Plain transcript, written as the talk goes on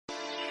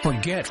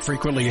Forget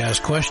frequently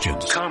asked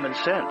questions. Common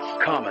sense,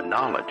 common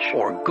knowledge,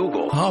 or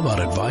Google. How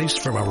about advice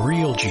from a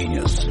real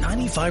genius?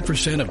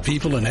 95% of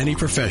people in any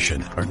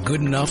profession are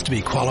good enough to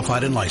be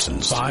qualified and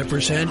licensed.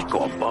 5%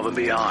 go above and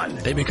beyond.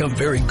 They become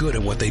very good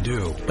at what they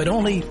do, but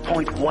only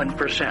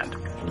 0.1%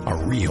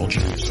 are real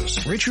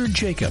geniuses. Richard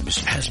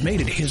Jacobs has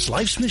made it his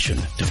life's mission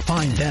to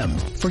find them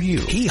for you.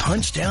 He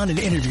hunts down and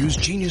interviews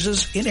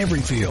geniuses in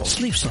every field: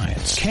 sleep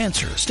science,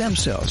 cancer, stem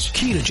cells,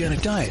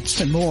 ketogenic diets,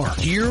 and more.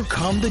 Here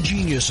come the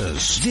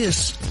geniuses.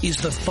 This is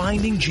the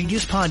Finding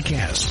Genius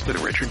Podcast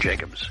with Richard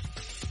Jacobs.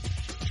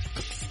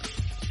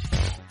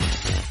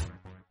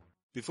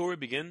 Before we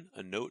begin,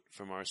 a note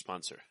from our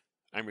sponsor.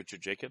 I'm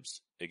Richard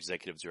Jacobs,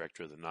 Executive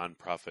Director of the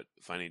nonprofit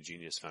Finding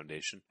Genius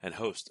Foundation and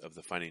host of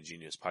the Finding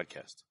Genius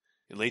Podcast.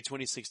 In late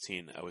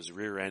 2016, I was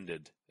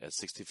rear-ended at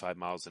 65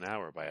 miles an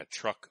hour by a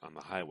truck on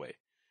the highway,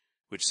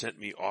 which sent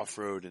me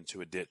off-road into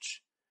a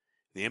ditch.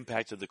 The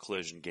impact of the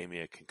collision gave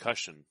me a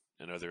concussion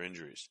and other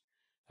injuries.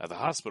 At the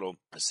hospital,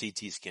 a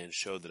CT scan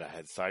showed that I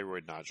had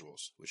thyroid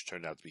nodules, which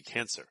turned out to be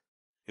cancer.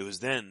 It was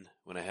then,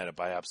 when I had a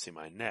biopsy of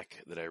my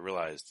neck, that I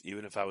realized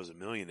even if I was a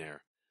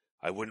millionaire,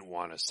 I wouldn't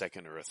want a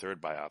second or a third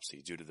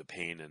biopsy due to the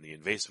pain and the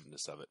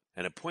invasiveness of it.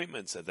 And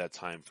appointments at that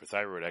time for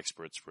thyroid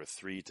experts were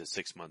 3 to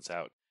 6 months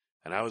out.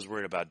 And I was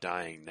worried about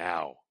dying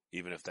now,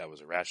 even if that was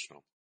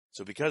irrational.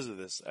 So because of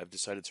this, I've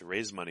decided to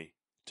raise money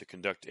to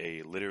conduct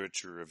a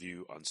literature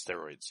review on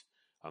steroids,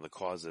 on the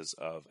causes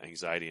of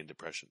anxiety and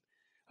depression,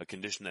 a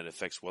condition that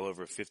affects well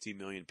over 50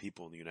 million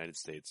people in the United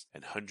States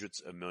and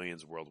hundreds of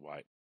millions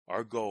worldwide.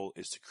 Our goal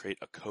is to create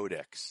a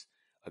codex,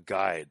 a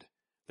guide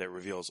that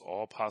reveals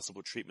all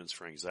possible treatments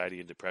for anxiety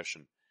and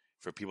depression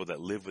for people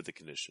that live with the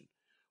condition,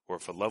 or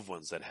for loved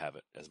ones that have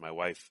it, as my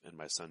wife and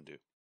my son do.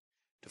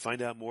 To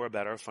find out more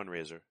about our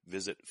fundraiser,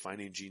 visit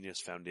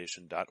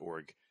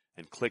findinggeniusfoundation.org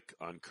and click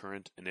on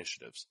current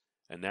initiatives.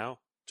 And now,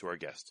 to our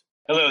guest.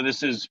 Hello,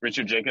 this is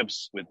Richard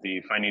Jacobs with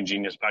the Finding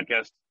Genius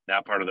Podcast, now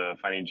part of the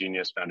Finding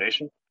Genius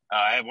Foundation.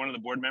 I have one of the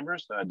board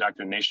members,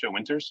 Dr. Nasha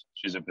Winters.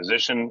 She's a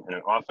physician and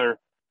an author.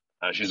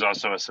 She's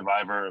also a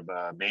survivor of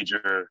a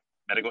major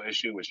medical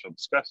issue, which we'll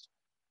discuss.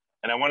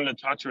 And I wanted to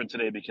talk to her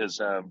today because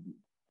from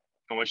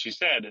what she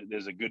said,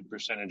 there's a good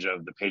percentage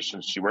of the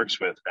patients she works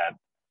with that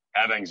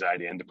have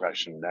anxiety and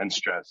depression and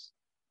stress.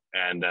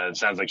 And it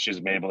sounds like she's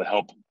been able to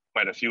help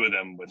quite a few of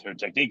them with her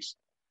techniques.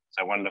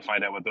 So I wanted to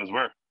find out what those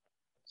were.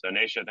 So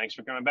Nasha, thanks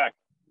for coming back.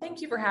 Thank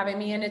you for having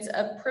me. And it's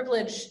a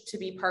privilege to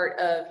be part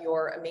of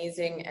your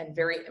amazing and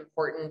very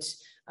important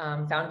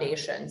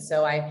foundation.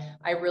 So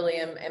I really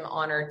am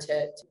honored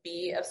to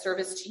be of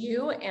service to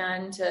you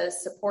and to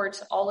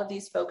support all of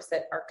these folks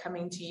that are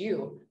coming to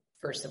you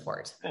for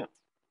support. Yeah.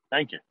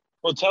 Thank you.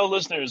 Well, tell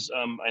listeners,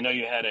 I know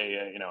you had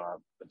a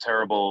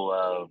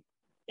terrible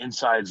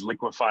insides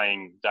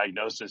liquefying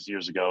diagnosis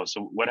years ago.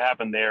 So what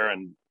happened there,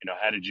 and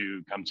how did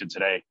you come to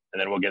today? And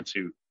then we'll get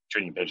to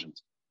treating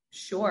patients.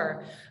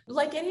 Sure.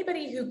 Like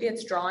anybody who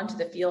gets drawn to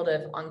the field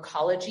of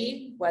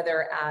oncology,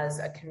 whether as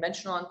a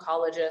conventional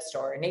oncologist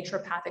or a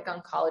naturopathic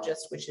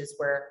oncologist, which is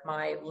where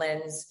my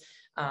lens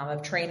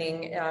of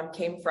training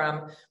came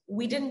from,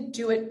 we didn't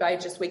do it by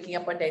just waking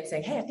up one day and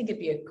saying, hey, I think it'd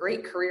be a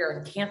great career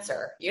in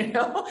cancer.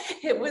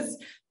 It was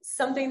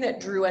something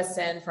that drew us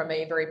in from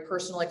a very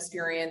personal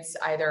experience,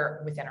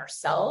 either within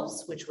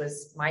ourselves, which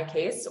was my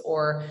case,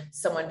 or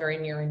someone very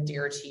near and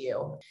dear to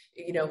you.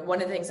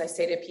 One of the things I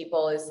say to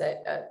people is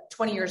that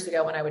 20 years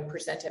ago, when I would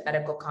present at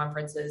medical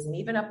conferences, and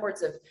even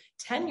upwards of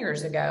 10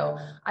 years ago,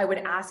 I would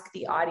ask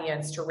the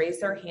audience to raise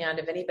their hand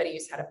if anybody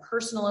who's had a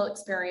personal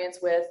experience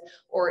with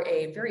or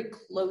a very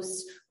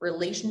close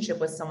relationship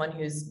with someone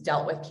who's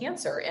dealt with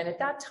cancer. And at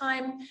that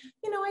time,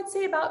 I'd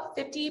say about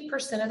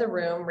 50% of the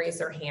room raised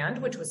their hand,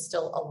 which was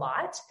still a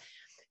lot.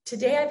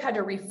 Today, I've had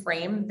to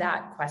reframe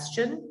that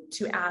question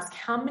to ask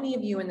how many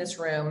of you in this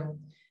room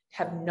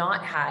have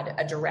not had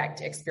a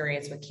direct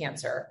experience with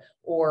cancer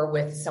or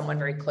with someone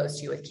very close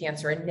to you with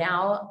cancer. And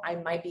now I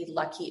might be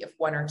lucky if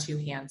 1 or 2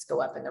 hands go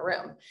up in the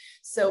room.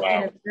 So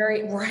wow.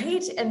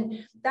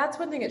 And that's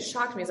one thing that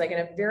shocked me is like in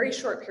a very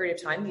short period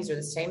of time, these are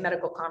the same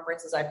medical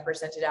conferences I've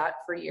presented at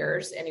for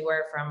years,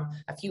 anywhere from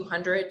a few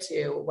hundred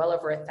to well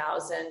over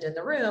 1,000 in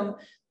the room.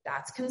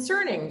 That's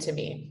concerning to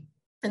me.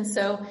 And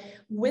so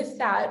with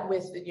that,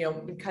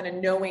 kind of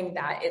knowing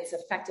that it's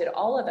affected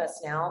all of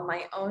us now,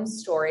 my own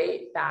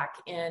story back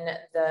in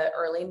the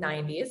early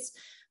 90s,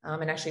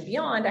 and actually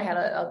beyond, I had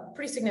a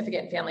pretty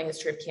significant family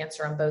history of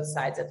cancer on both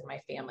sides of my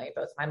family,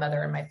 both my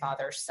mother and my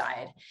father's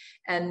side.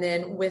 And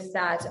then with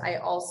that, I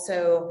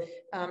also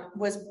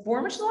was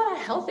born with a lot of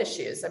health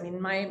issues. I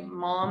mean, my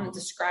mom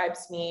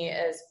describes me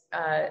as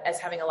as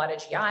having a lot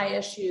of GI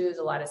issues,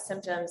 a lot of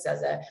symptoms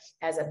as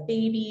a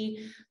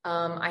baby.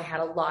 I had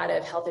a lot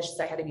of health issues.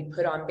 I had to be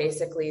put on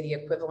basically the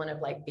equivalent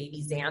of like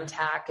baby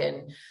Zantac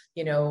and,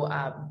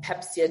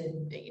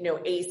 Pepcid,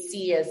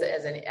 AC as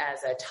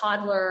a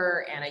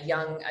toddler and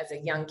as a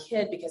young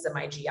kid because of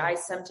my GI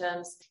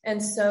symptoms.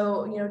 And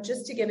so,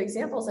 just to give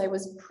examples, I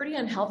was pretty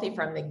unhealthy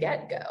from the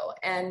get-go.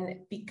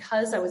 And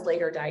because I was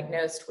later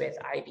diagnosed with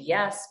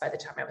IBS by the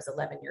time I was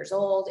 11 years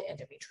old,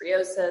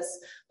 endometriosis,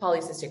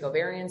 polycystic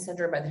ovarian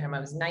syndrome by the time I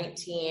was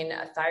 19,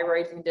 a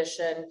thyroid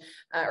condition,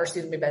 by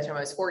the time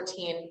I was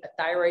 14, a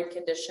thyroid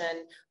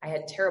condition. I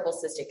had terrible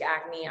cystic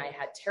acne. I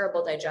had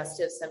terrible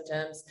digestive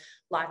symptoms,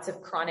 lots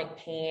of chronic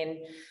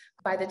pain.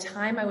 By the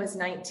time I was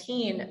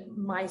 19,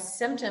 my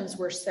symptoms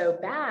were so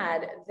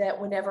bad that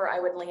whenever I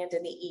would land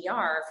in the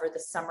ER for the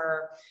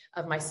summer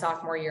of my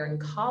sophomore year in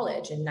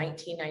college in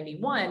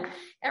 1991,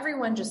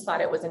 everyone just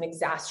thought it was an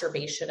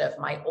exacerbation of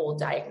my old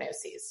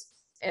diagnoses.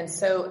 And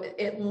so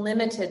it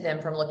limited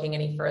them from looking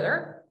any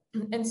further.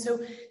 And so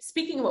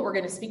speaking of what we're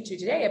going to speak to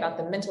today about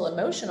the mental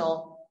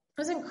emotional, it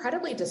was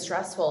incredibly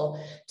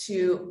distressful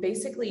to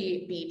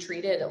basically be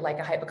treated like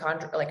a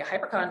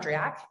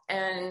hypochondriac.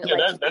 And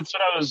that's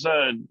what I was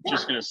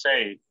just going to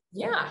say.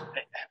 Yeah.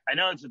 I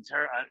know it's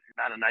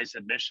not a nice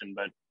admission,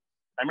 but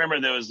I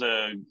remember there was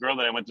a girl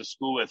that I went to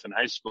school with in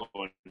high school,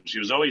 and she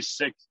was always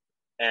sick.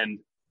 And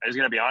I was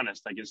going to be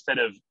honest, like instead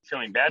of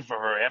feeling bad for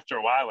her, after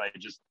a while, I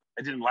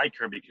didn't like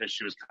her because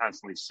she was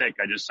constantly sick.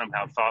 I just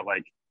somehow thought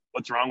like,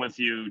 what's wrong with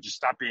you? Just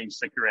stop being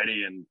sick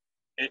already. And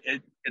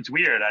it's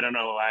weird. I don't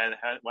know why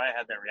I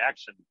had that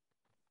reaction.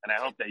 And I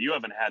hope that you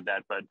haven't had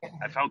that, but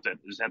I felt it.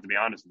 I just have to be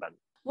honest about it.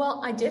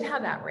 Well, I did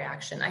have that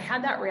reaction. I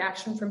had that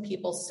reaction from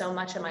people so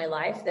much in my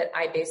life that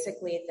I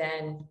basically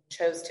then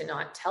chose to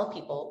not tell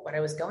people what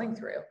I was going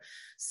through.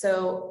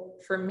 So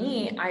for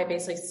me, I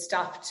basically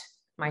stuffed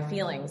my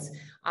feelings.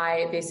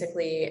 I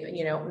basically,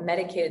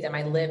 medicated them.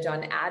 I lived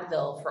on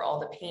Advil for all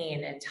the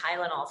pain and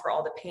Tylenol for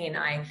all the pain.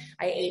 I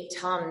ate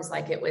Tums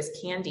like it was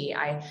candy.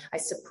 I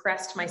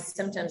suppressed my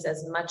symptoms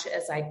as much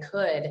as I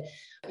could.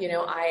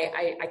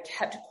 I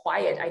kept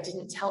quiet. I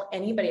didn't tell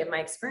anybody of my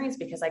experience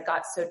because I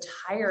got so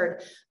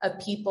tired of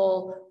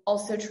people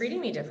also treating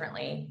me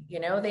differently.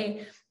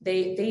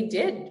 They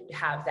did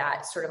have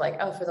that sort of like,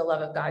 oh, for the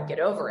love of God,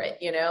 get over it,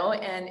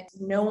 and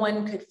no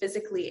one could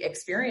physically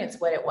experience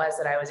what it was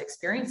that I was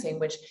experiencing,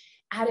 which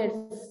added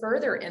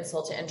further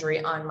insult to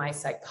injury on my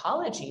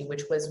psychology,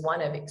 which was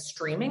one of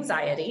extreme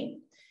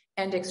anxiety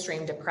and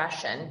extreme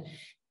depression.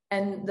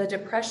 And the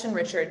depression,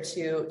 Richard,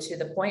 to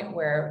the point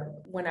where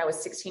when I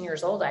was 16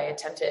 years old, I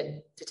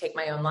attempted to take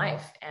my own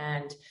life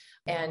and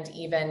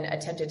even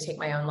attempted to take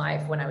my own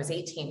life when I was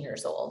 18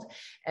 years old.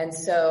 And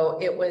so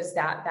it was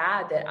that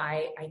bad that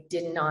I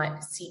did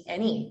not see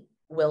any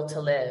will to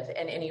live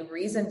and any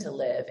reason to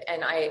live.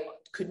 And I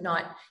could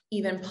not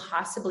even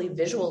possibly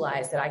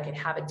visualize that I could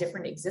have a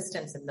different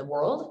existence in the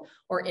world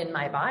or in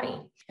my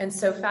body. And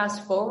so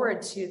fast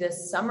forward to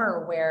this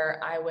summer where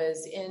I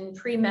was in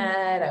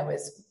pre-med, I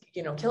was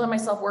killing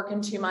myself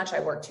working too much. I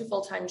worked 2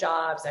 full-time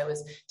jobs. I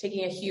was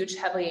taking a huge,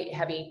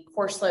 heavy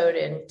course load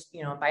in,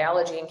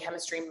 biology and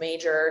chemistry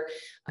major.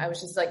 I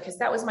was just like, cause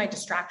that was my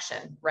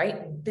distraction,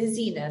 right?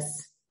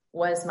 Busyness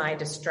was my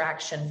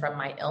distraction from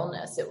my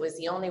illness. It was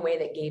the only way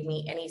that gave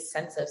me any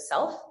sense of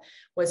self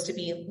was to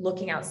be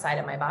looking outside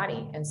of my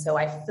body. And so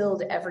I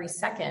filled every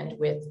second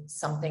with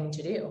something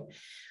to do.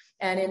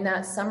 And in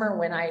that summer,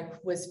 when I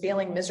was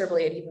failing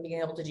miserably at even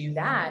being able to do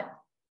that,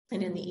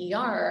 and in the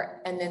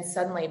ER, and then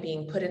suddenly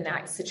being put in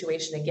that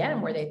situation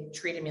again, where they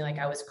treated me like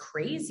I was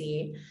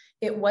crazy,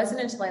 it wasn't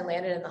until I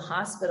landed in the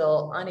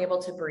hospital,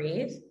 unable to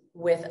breathe,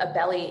 with a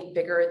belly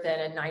bigger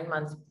than a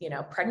 9-month,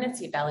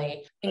 pregnancy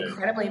belly,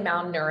 incredibly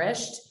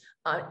malnourished,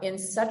 in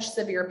such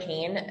severe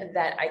pain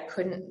that I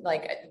couldn't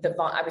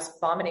I was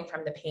vomiting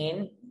from the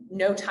pain.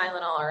 No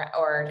Tylenol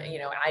or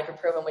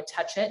ibuprofen would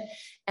touch it.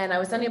 And I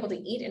was unable to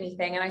eat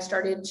anything. And I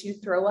started to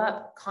throw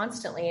up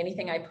constantly,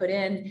 anything I put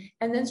in,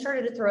 and then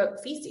started to throw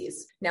up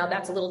feces. Now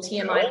that's a little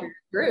TMI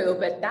through,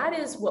 but that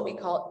is what we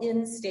call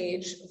end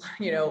stage,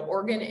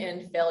 organ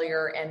end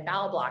failure and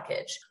bowel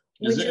blockage.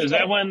 Is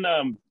that when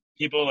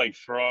people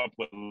throw up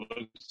what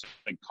looks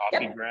like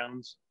coffee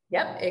grounds?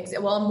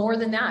 Yep. Well, more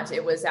than that,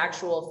 it was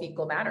actual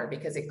fecal matter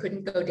because it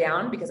couldn't go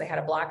down because I had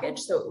a blockage.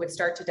 So it would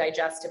start to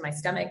digest in my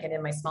stomach and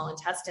in my small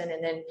intestine,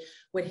 and then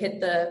would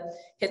hit the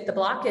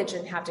blockage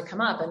and have to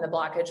come up. And the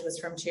blockage was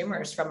from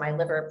tumors from my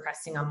liver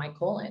pressing on my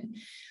colon.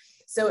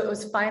 So it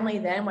was finally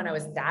then when I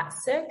was that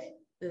sick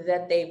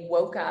that they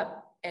woke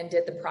up and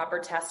did the proper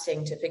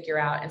testing to figure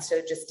out, instead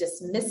of just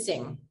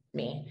dismissing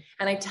me.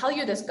 And I tell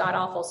you this god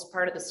awful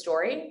part of the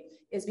story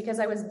is because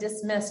I was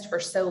dismissed for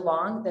so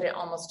long that it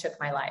almost took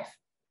my life.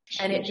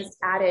 And it just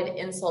added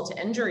insult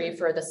to injury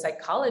for the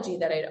psychology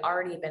that I'd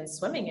already been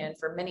swimming in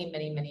for many,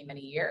 many, many,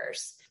 many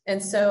years.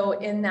 And so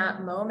in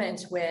that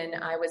moment when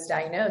I was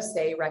diagnosed,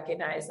 they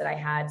recognized that I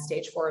had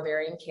stage 4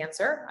 ovarian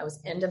cancer. I was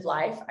end of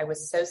life. I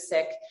was so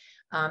sick.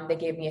 They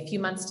gave me a few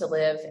months to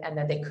live, and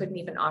then they couldn't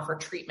even offer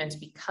treatment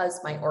because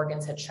my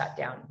organs had shut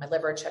down. My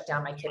liver had shut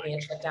down, my kidney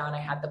had shut down, I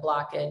had the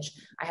blockage,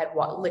 I had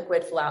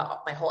liquid flow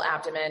out my whole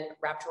abdomen,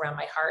 wrapped around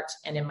my heart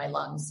and in my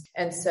lungs.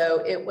 And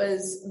so it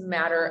was a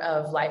matter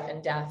of life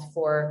and death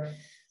for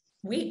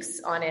weeks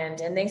on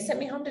end, and they sent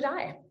me home to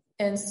die.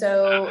 And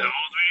so how old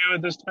were you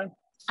at this time?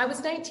 I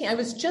was 19. I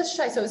was just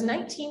shy. So I was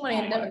 19 when I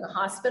ended up in the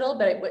hospital,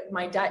 but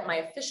my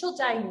official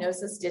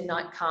diagnosis did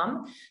not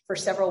come for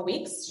several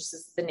weeks. This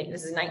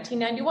is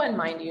 1991,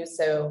 mind you.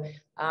 So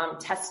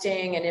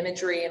testing and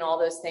imagery and all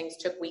those things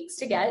took weeks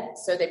to get.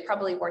 So they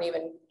probably weren't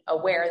even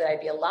aware that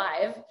I'd be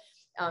alive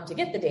to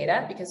get the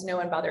data, because no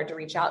one bothered to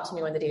reach out to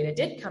me when the data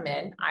did come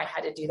in. I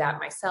had to do that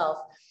myself,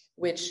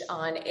 which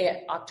on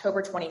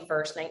October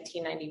 21st,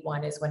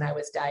 1991 is when I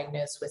was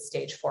diagnosed with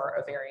stage 4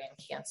 ovarian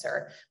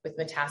cancer with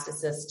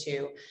metastasis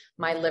to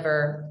my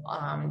liver,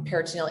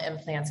 peritoneal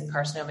implants and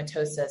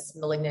carcinomatosis,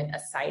 malignant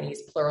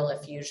ascites, pleural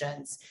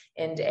effusions,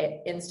 and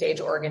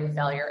end-stage organ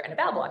failure and a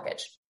bowel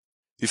blockage.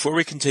 Before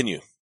we continue,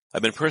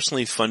 I've been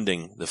personally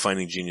funding the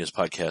Finding Genius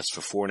podcast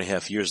for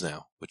 4.5 years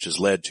now, which has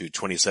led to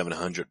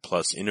 2,700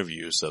 plus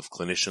interviews of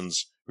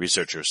clinicians,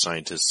 researchers,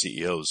 scientists,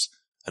 CEOs,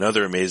 and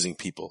other amazing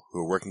people who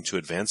are working to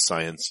advance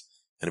science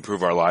and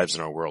improve our lives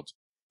and our world.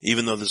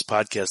 Even though this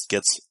podcast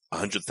gets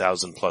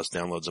 100,000 plus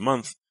downloads a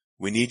month,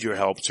 we need your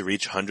help to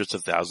reach hundreds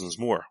of thousands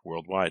more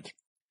worldwide.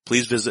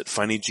 Please visit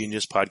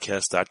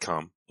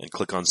findinggeniuspodcast.com and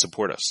click on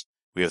Support Us.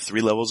 We have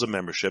 3 levels of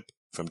membership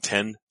from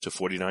 $10 to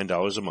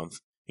 $49 a month,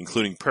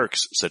 including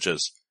perks such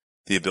as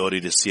the ability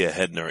to see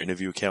ahead in our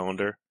interview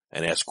calendar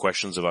and ask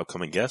questions of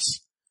upcoming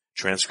guests,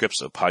 transcripts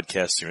of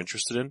podcasts you're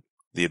interested in,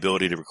 the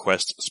ability to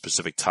request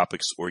specific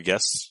topics or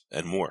guests,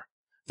 and more.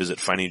 Visit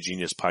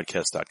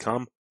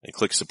findinggeniuspodcast.com and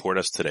click Support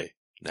Us today.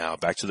 Now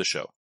back to the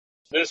show.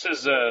 This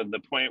is the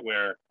point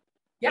where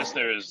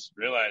listeners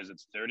realize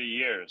it's 30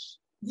 years.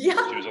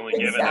 Yeah, she was only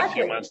given a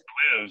few months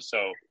to live,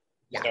 so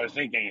start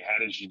thinking, how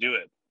did she do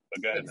it?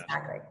 But go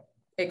ahead.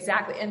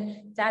 Exactly.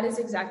 And that is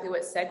exactly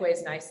what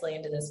segues nicely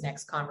into this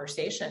next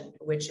conversation,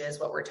 which is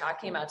what we're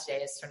talking about today,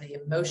 is sort of the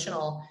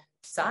emotional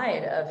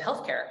side of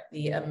healthcare,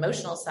 the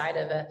emotional side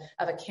of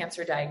a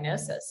cancer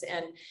diagnosis.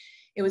 And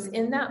it was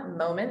in that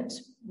moment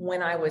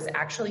when I was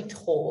actually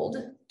told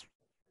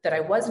that I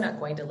was not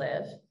going to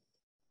live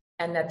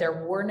and that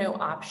there were no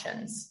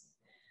options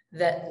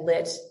that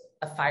lit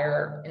a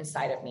fire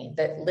inside of me,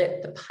 that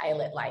lit the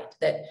pilot light,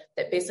 that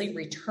basically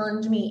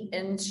returned me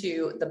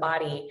into the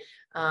body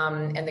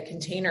and the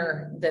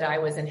container that I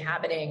was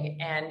inhabiting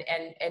and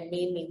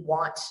made me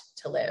want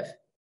to live.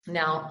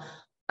 Now,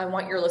 I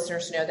want your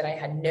listeners to know that I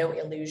had no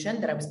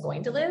illusion that I was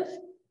going to live,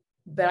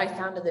 but I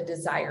found the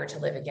desire to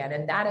live again.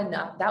 And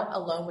that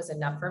alone was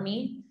enough for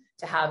me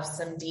to have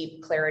some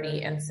deep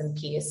clarity and some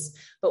peace.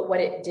 But what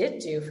it did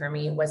do for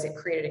me was it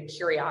created a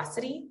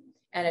curiosity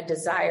and a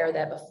desire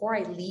that before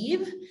I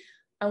leave,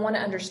 I want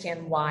to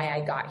understand why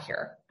I got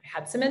here. I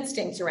had some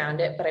instincts around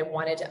it, but I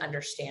wanted to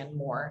understand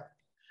more.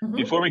 Mm-hmm.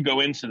 Before we go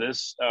into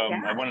this,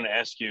 I wanted to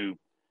ask you,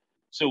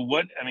 so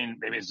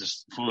maybe it's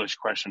just a foolish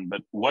question,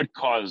 but what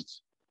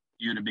caused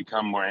you to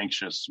become more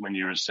anxious when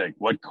you were sick?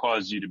 What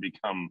caused you to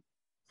become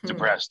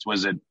depressed?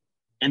 Was it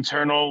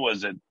internal?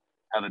 Was it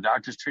how the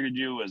doctors treated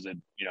you? Was it,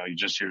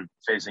 you're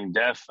facing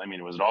death?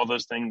 Was it all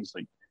those things?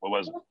 Like, what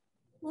was it?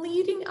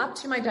 Leading up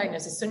to my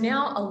diagnosis. So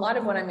now a lot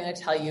of what I'm going to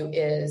tell you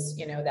is,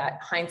 that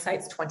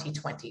hindsight's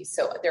 2020.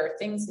 So there are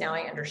things now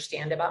I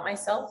understand about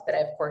myself that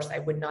of course I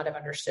would not have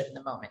understood in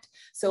the moment.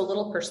 So a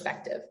little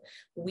perspective.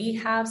 We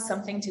have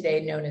something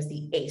today known as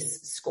the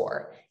ACE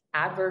score,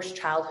 Adverse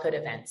Childhood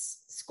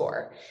Events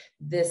score.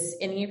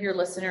 Any of your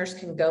listeners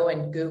can go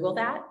and Google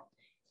that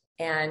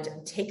and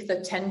take the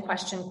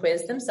 10-question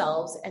quiz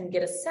themselves and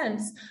get a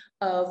sense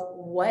of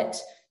what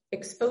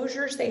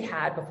exposures they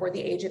had before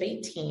the age of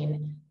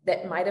 18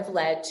 that might have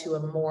led to a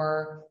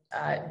more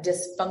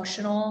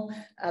dysfunctional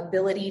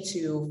ability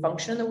to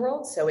function in the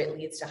world. So it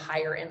leads to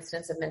higher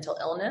incidence of mental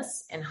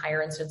illness and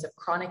higher incidence of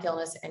chronic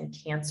illness and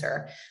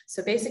cancer.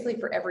 So basically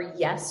for every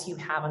yes you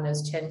have on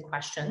those 10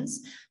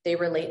 questions, they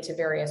relate to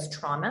various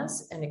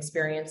traumas and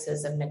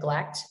experiences of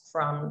neglect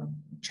from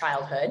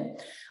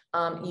childhood.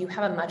 You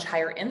have a much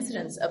higher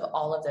incidence of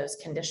all of those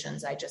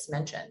conditions I just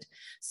mentioned.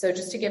 So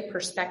just to give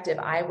perspective,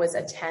 I was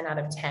a 10 out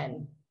of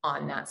 10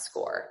 on that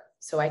score.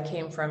 So I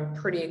came from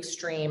pretty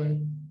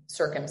extreme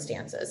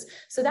circumstances.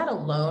 So that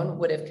alone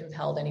would have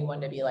compelled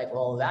anyone to be like,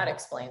 well, that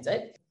explains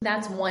it.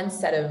 That's one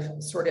set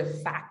of sort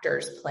of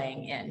factors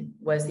playing in,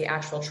 was the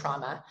actual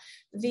trauma.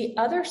 The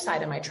other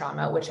side of my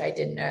trauma, which I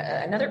didn't,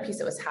 another piece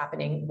that was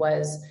happening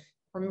was,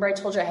 remember I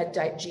told you I had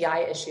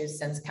GI issues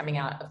since coming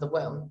out of the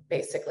womb,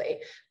 basically.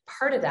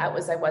 Part of that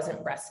was I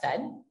wasn't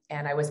breastfed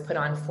and I was put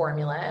on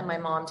formula, and my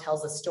mom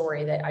tells a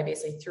story that I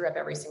basically threw up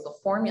every single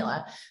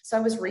formula. So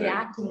I was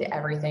reacting to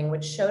everything,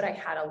 which showed I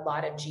had a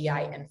lot of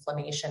GI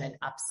inflammation and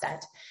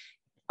upset.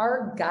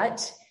 Our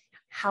gut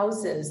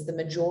houses the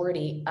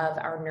majority of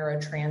our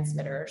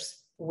neurotransmitters,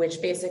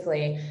 which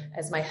basically,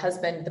 as my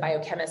husband, the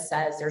biochemist,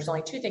 says, there's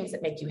only two things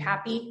that make you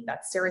happy.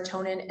 That's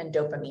serotonin and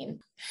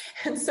dopamine.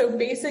 And so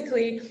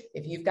basically,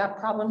 if you've got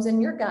problems in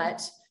your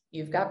gut,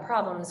 you've got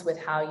problems with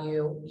how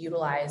you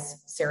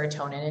utilize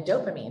serotonin and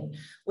dopamine,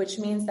 which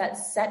means that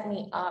set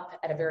me up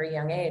at a very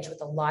young age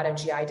with a lot of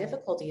GI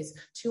difficulties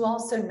to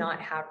also not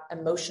have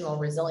emotional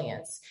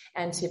resilience,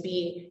 and to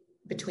be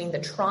between the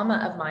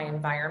trauma of my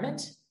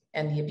environment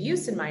and the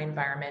abuse in my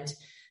environment.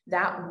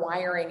 That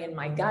wiring in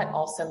my gut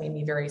also made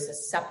me very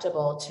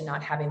susceptible to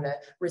not having the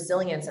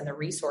resilience and the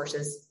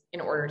resources in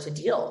order to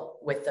deal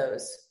with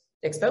those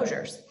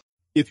exposures.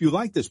 If you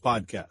like this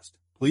podcast,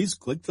 please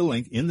click the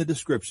link in the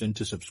description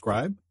to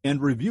subscribe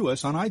and review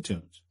us on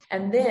iTunes.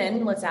 And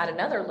then let's add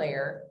another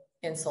layer,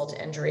 insult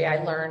to injury.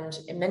 I learned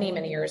many,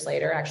 many years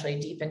later, actually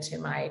deep into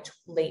my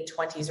late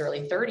 20s,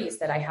 early 30s,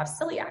 that I have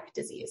celiac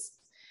disease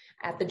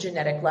at the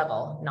genetic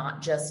level,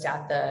 not just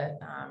at the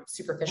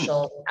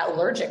superficial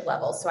allergic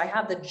level. So I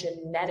have the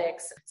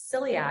genetics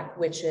celiac,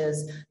 which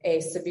is a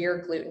severe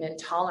gluten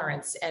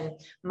intolerance. And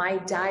my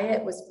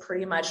diet was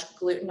pretty much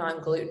gluten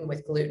on gluten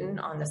with gluten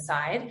on the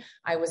side.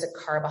 I was a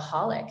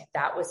carbaholic.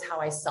 That was how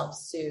I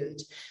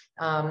self-soothed.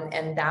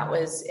 And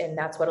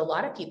that's what a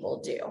lot of people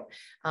do.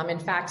 In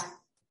fact,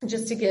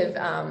 just to give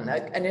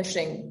an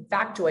interesting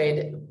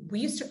factoid,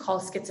 we used to call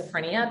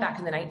schizophrenia back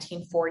in the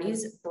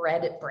 1940s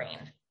bread brain.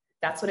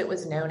 That's what it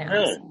was known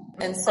as.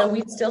 And so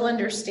we still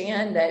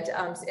understand that,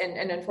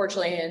 and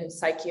unfortunately in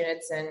psych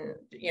units and,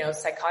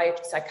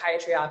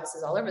 psychiatry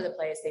offices all over the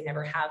place, they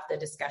never have the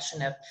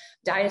discussion of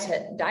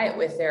diet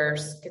with their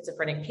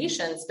schizophrenic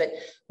patients, but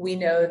we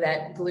know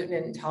that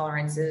gluten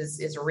intolerance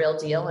is a real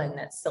deal, and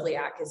that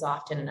celiac is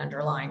often an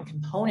underlying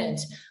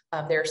component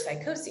of their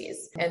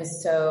psychoses. And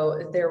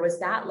so there was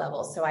that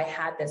level. So I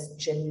had this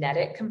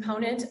genetic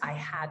component, I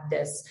had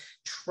this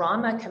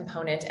trauma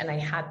component, and I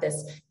had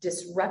this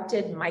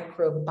disrupted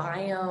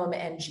microbiome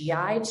and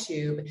GI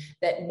tube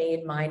that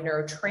made my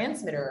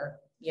neurotransmitter,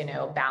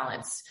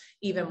 balance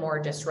even more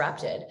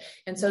disrupted.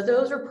 And so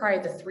those were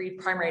probably the three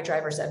primary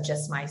drivers of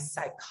just my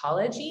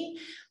psychology.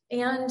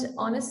 And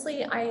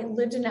honestly, I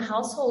lived in a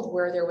household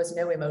where there was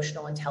no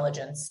emotional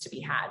intelligence to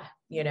be had,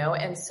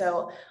 and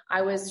so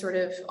I was sort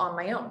of on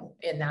my own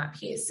in that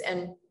piece.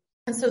 And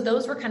so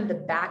those were kind of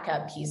the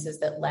backup pieces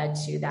that led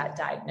to that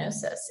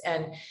diagnosis.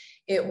 And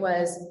it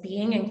was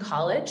being in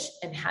college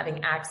and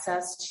having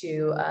access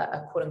to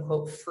a quote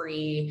unquote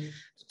free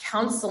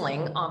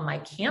counseling on my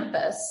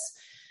campus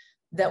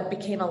that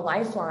became a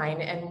lifeline.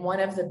 And one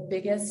of the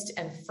biggest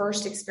and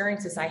first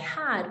experiences I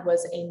had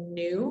was a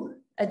new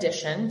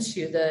addition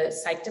to the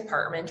psych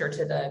department, or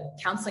to the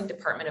counseling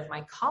department of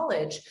my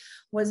college,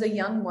 was a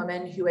young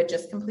woman who had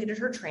just completed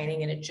her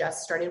training and had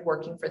just started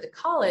working for the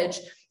college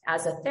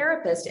as a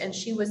therapist. And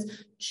she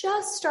was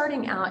just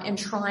starting out and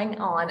trying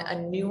on a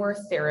newer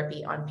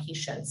therapy on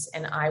patients.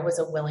 And I was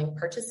a willing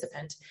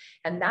participant.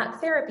 And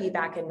that therapy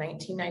back in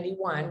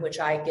 1991,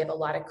 which I give a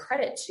lot of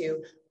credit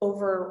to,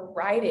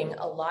 overriding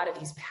a lot of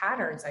these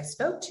patterns I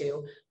spoke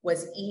to,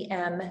 was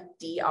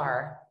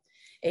EMDR,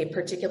 a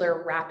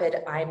particular rapid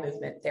eye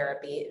movement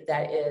therapy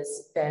that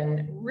has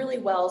been really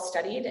well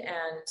studied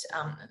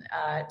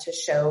and to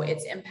show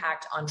its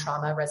impact on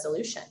trauma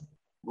resolution.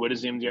 What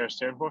does EMDR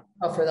stand for?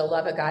 Oh, for the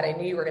love of God, I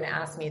knew you were going to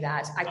ask me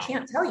that. I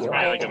can't tell you.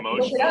 Right, like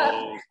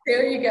emotional.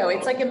 There you go.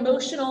 It's like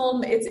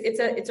emotional.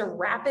 It's a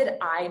rapid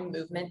eye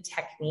movement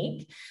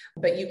technique,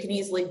 but you can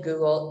easily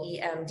Google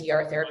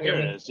EMDR therapy. Here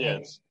it is.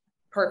 Yes.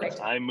 Perfect.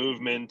 It's eye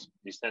movement,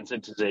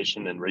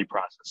 desensitization, and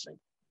reprocessing.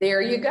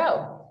 There you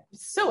go.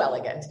 So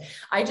elegant.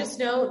 I just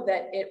know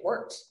that it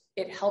worked.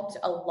 It helped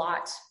a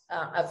lot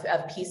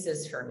of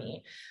pieces for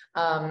me.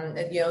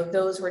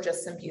 Those were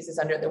just some pieces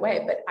under the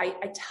way. But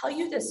I tell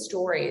you this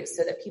story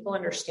so that people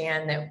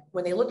understand that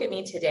when they look at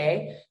me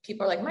today,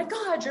 people are like, my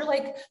God, you're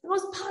like the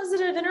most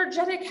positive,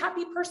 energetic,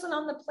 happy person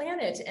on the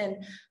planet.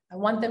 And I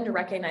want them to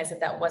recognize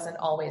that that wasn't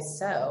always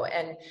so.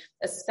 And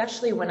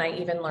especially when I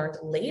even learned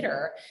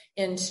later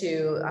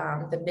into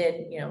the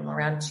mid,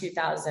 around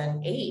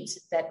 2008,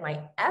 that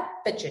my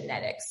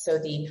epigenetics, so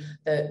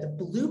the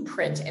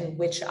blueprint in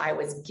which I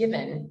was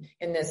given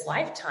in this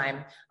lifetime,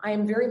 I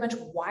am very much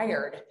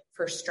wired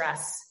for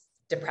stress,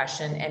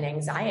 depression, and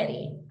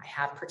anxiety. I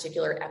have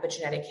particular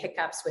epigenetic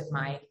hiccups with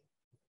my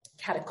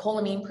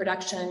catecholamine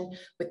production,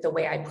 with the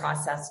way I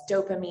process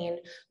dopamine,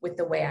 with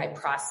the way I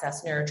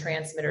process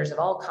neurotransmitters of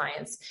all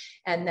kinds,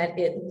 and that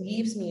it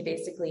leaves me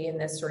basically in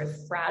this sort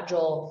of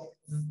fragile,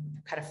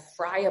 kind of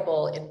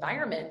friable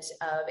environment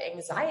of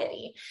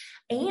anxiety.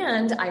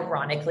 And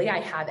ironically, I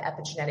have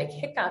epigenetic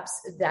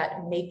hiccups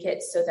that make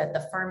it so that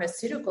the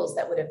pharmaceuticals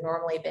that would have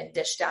normally been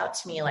dished out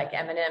to me like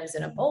M&Ms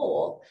in a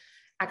bowl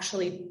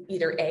actually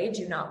either A,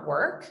 do not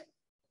work,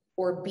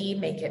 or B,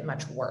 make it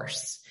much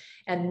worse.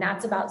 And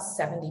that's about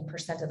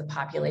 70% of the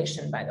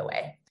population, by the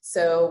way.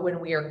 So when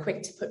we are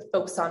quick to put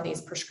folks on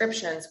these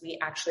prescriptions, we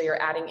actually are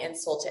adding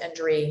insult to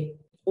injury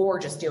or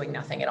just doing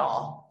nothing at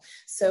all.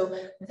 So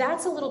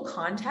that's a little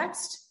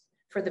context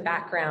for the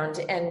background.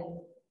 And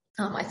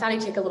I thought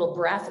I'd take a little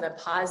breath and a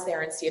pause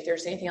there and see if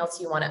there's anything else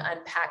you want to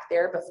unpack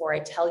there before I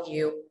tell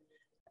you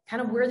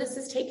kind of where this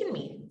has taken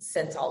me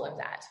since all of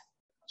that.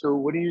 So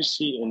what do you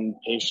see in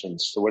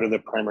patients? So what are the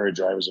primary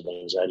drivers of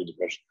anxiety,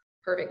 depression?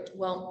 Perfect.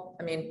 Well,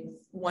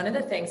 one of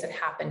the things that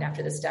happened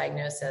after this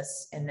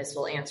diagnosis, and this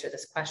will answer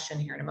this question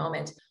here in a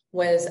moment,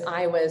 was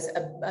I was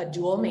a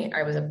dual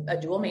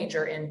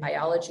major in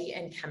biology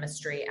and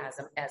chemistry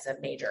as a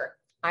major.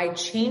 I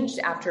changed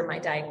after my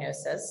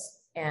diagnosis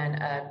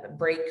and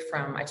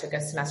I took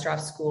a semester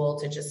off school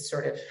to just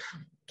sort of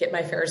get my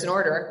affairs in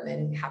order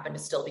and happened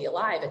to still be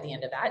alive at the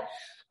end of that.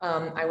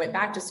 I went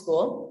back to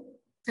school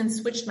and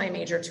switched my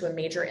major to a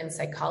major in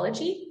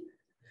psychology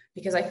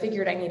because I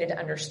figured I needed to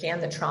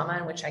understand the trauma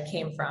in which I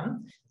came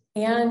from,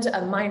 and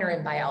a minor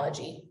in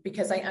biology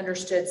because I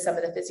understood some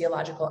of the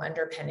physiological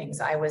underpinnings.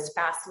 I was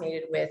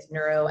fascinated with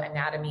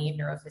neuroanatomy,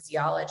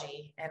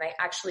 neurophysiology, and I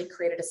actually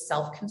created a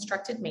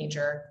self-constructed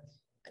major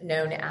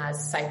known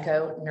as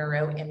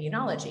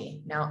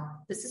psychoneuroimmunology.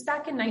 Now, this is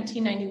back in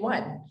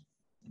 1991.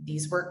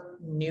 These were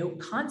new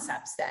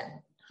concepts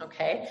then,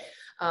 okay?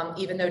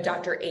 Even though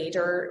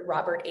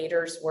Robert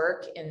Ader's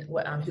work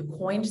who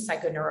coined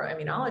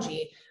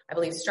psychoneuroimmunology, I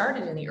believe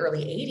started in the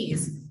early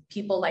 80s,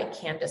 people like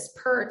Candace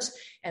Pert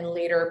and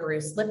later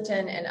Bruce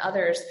Lipton and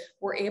others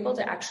were able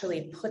to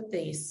actually put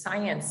the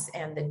science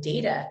and the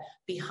data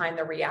behind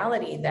the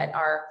reality that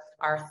our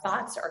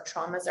thoughts, our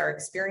traumas, our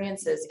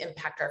experiences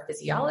impact our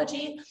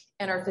physiology,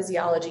 and our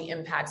physiology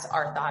impacts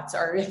our thoughts,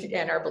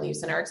 and our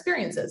beliefs and our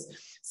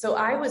experiences. So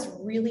I was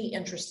really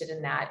interested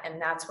in that,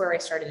 and that's where I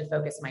started to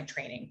focus my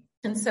training.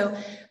 And so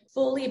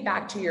fully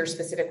back to your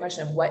specific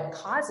question of what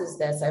causes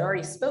this, I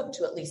already spoke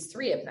to at least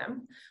 3 of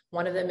them.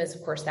 One of them is,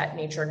 of course, that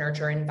nature,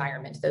 nurture,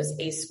 environment. Those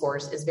ACE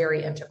scores is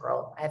very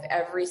integral. I have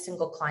every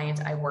single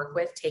client I work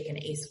with take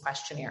an ACE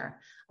questionnaire.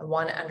 I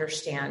want to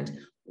understand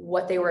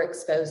what they were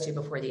exposed to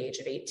before the age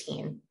of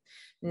 18.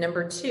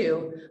 Number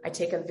 2, I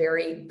take a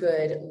very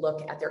good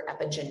look at their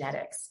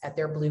epigenetics, at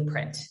their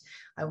blueprint.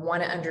 I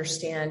want to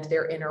understand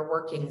their inner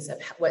workings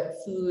of what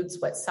foods,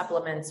 what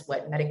supplements,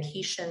 what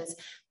medications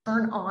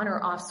turn on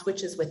or off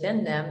switches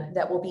within them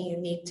that will be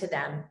unique to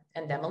them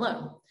and them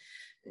alone.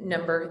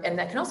 And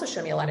that can also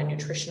show me a lot of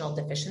nutritional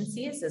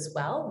deficiencies as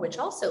well, which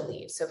also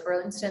leave. So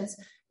for instance,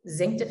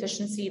 zinc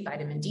deficiency,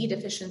 vitamin D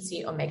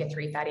deficiency,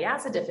 omega-3 fatty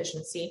acid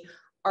deficiency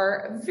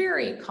are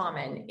very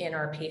common in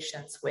our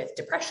patients with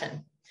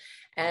depression.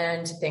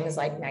 And things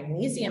like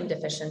magnesium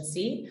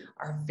deficiency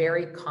are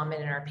very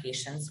common in our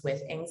patients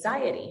with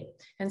anxiety.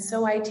 And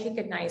so I take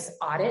a nice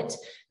audit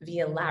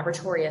via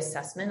laboratory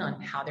assessment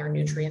on how their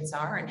nutrients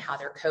are and how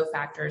their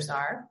cofactors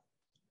are.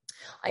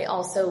 I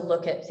also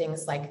look at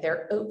things like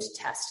their OAT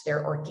test,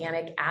 their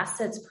organic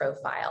acids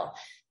profile.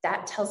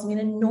 That tells me an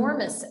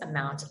enormous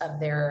amount of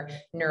their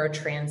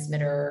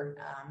neurotransmitter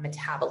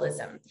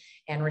metabolism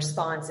and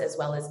response, as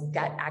well as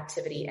gut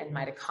activity and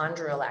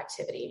mitochondrial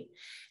activity.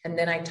 And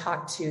then I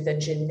talk to the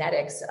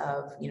genetics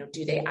of,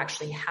 do they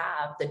actually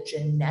have the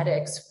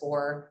genetics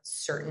for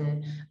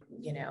certain,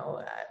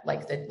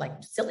 like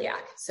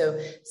celiac.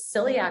 So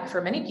celiac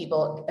for many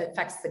people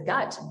affects the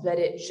gut, but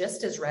it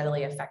just as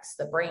readily affects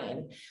the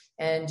brain.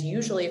 And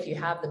usually if you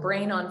have the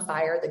brain on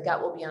fire, the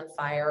gut will be on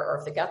fire, or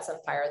if the gut's on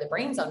fire, the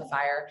brain's on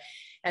fire.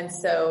 And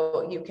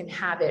so you can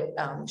have it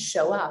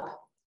show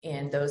up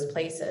in those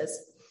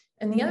places.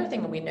 And the other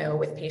thing we know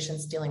with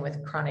patients dealing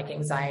with chronic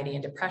anxiety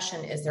and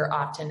depression is they're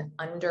often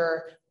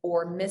under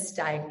or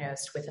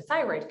misdiagnosed with a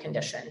thyroid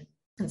condition.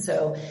 And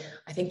so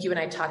I think you and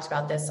I talked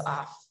about this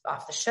off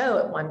the show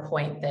at one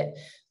point, that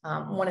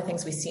one of the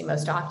things we see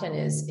most often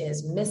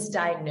is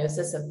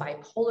misdiagnosis of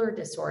bipolar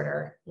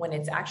disorder when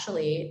it's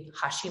actually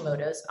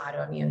Hashimoto's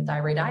autoimmune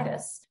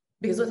thyroiditis.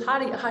 Because with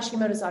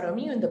Hashimoto's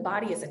autoimmune, the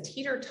body is a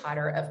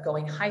teeter-totter of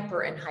going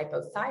hyper and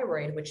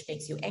hypothyroid, which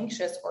makes you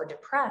anxious or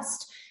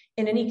depressed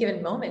in any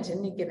given moment, in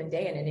any given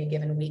day, in any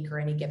given week, or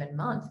any given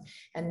month.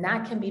 And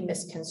that can be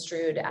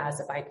misconstrued as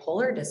a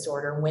bipolar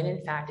disorder when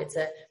in fact it's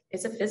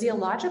a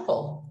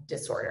physiological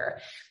disorder.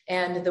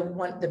 And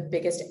the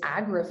biggest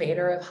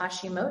aggravator of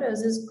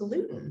Hashimoto's is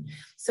gluten.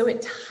 So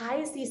it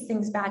ties these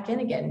things back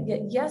in again.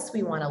 Yes,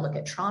 we want to look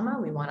at trauma.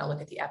 We want to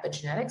look at the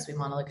epigenetics. We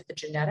want to look at the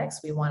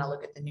genetics. We want to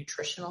look at the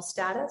nutritional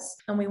status.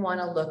 And we want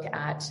to look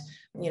at,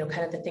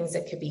 kind of the things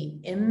that could be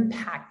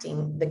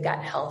impacting the gut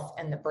health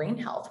and the brain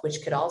health,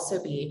 which could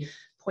also be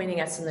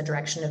pointing us in the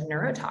direction of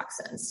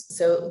neurotoxins.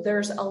 So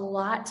there's a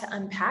lot to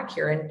unpack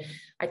here. And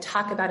I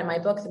talk about in my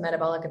book, The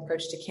Metabolic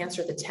Approach to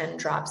Cancer, the 10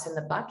 drops in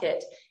the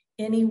bucket.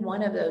 Any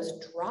one of those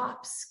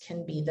drops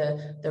can be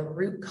the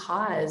root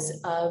cause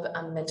of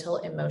a mental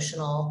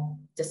emotional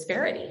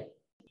disparity.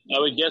 I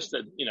would guess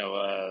that,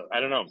 I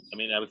don't know.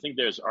 I would think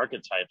there's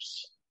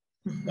archetypes.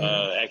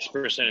 X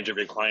percentage of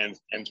your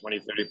clients, 10, 20,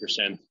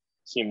 30%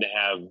 seem to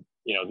have,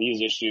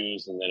 these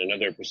issues, and then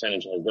another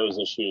percentage has those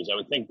issues. I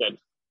would think that,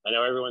 I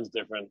know everyone's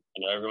different, I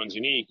know everyone's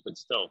unique, but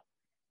still,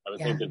 I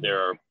would think that there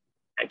are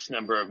X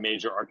number of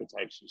major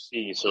archetypes you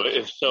see. So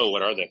if so,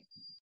 what are they?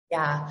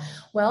 Yeah.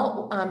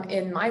 Well,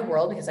 in my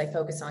world, because I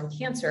focus on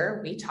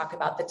cancer, we talk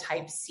about the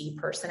type C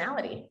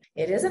personality.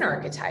 It is an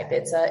archetype.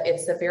 It's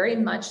a very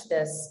much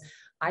this,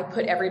 I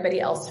put everybody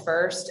else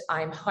first.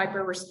 I'm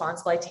hyper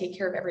responsible. I take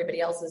care of everybody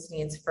else's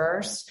needs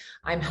first.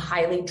 I'm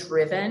highly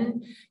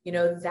driven.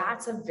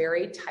 That's a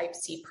very type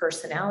C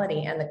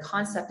personality. And the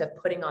concept of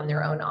putting on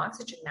their own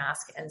oxygen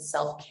mask and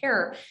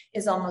self-care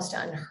is almost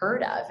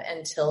unheard of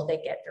until they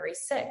get very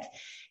sick.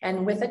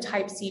 And with a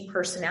type C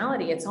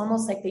personality, it's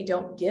almost like they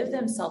don't give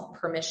themselves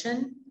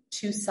permission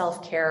to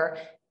self-care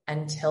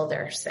until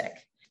they're sick.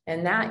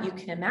 And that, you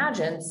can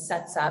imagine,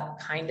 sets up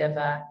kind of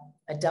a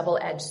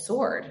double-edged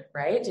sword,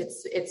 right?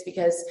 It's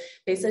because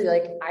basically,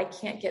 like, I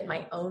can't get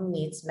my own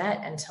needs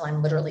met until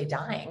I'm literally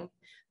dying.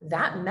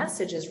 That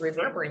message is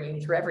reverberating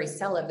through every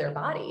cell of their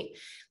body.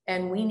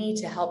 And we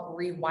need to help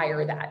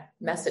rewire that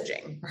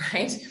messaging,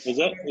 right?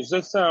 Is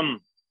this, I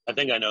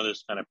think I know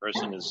this kind of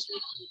person is,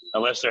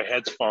 unless their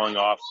head's falling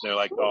off, they're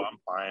like, oh, I'm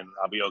fine,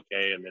 I'll be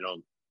okay. And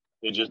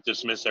they just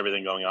dismiss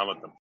everything going on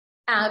with them.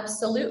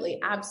 Absolutely.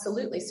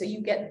 Absolutely. So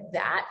you get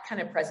that kind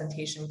of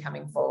presentation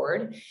coming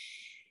forward.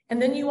 And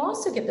then you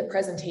also get the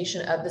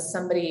presentation of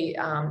somebody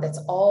that's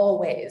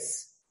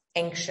always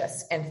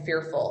anxious and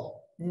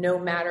fearful, no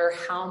matter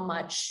how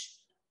much,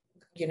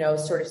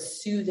 sort of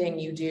soothing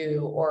you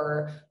do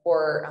or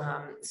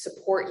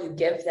support you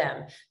give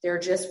them. They're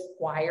just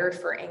wired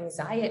for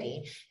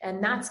anxiety.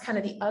 And that's kind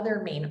of the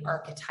other main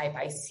archetype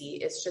I see,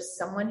 is just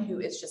someone who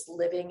is just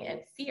living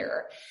in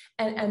fear.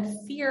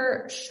 And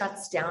fear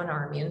shuts down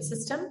our immune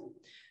system.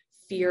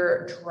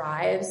 Fear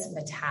drives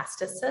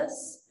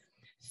metastasis.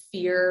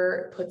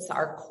 Fear puts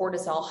our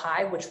cortisol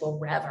high, which will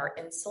rev our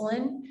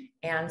insulin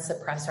and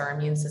suppress our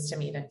immune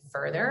system even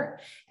further.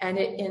 And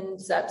it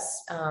ends up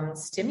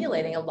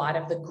stimulating a lot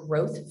of the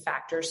growth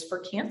factors for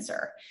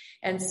cancer.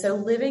 And so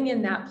living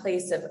in that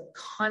place of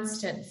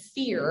constant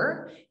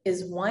fear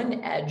is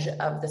one edge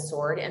of the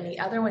sword. And the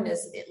other one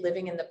is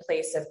living in the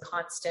place of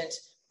constant,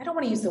 I don't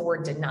want to use the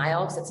word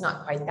denial because it's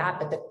not quite that,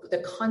 but the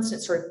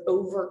constant sort of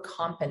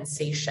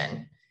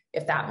overcompensation,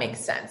 if that makes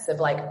sense,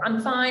 of like,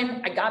 I'm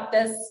fine, I got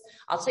this,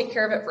 I'll take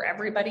care of it for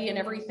everybody and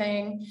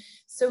everything.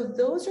 So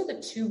those are the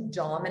two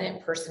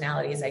dominant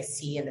personalities I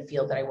see in the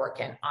field that I work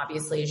in.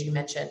 Obviously, as you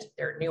mentioned,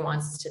 there are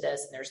nuances to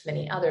this and there's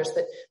many others,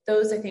 but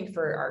those, I think,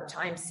 for our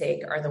time's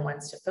sake, are the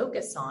ones to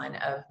focus on,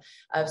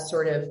 of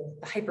sort of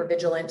the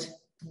hypervigilant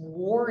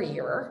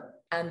warrior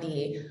and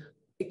the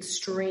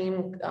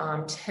extreme,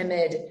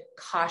 timid,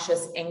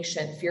 cautious,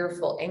 anxious,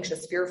 fearful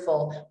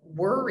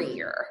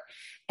worrier.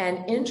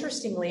 And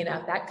interestingly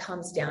enough, that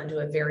comes down to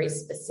a very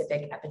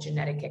specific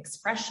epigenetic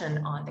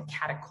expression on the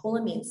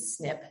catecholamine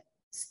SNP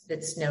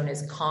that's known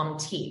as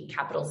COMT,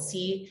 capital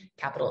C,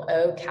 capital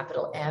O,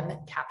 capital M,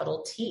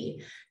 capital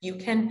T. You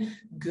can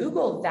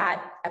Google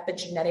that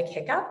epigenetic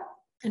hiccup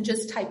and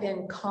just type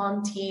in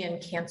COMT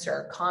and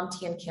cancer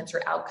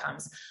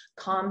outcomes,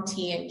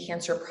 COMT and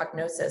cancer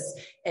prognosis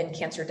and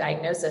cancer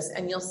diagnosis,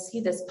 and you'll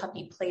see this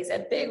puppy plays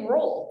a big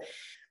role.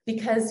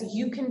 Because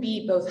you can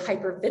be both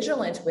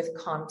hypervigilant with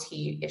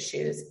COMT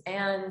issues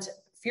and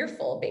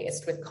fearful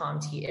based with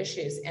COMT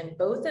issues. And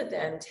both of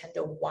them tend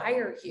to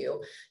wire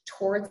you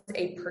towards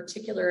a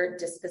particular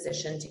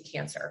disposition to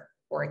cancer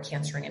or a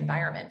cancering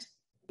environment.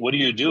 What do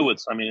you do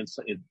with,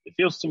 it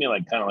feels to me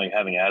like kind of like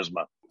having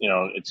asthma.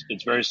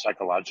 It's very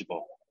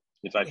psychological.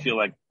 If I feel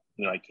like,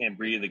 I can't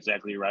breathe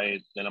exactly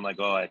right, then I'm like,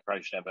 oh, I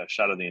probably should have a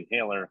shot of the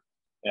inhaler.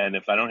 And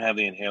if I don't have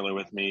the inhaler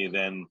with me,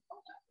 then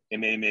it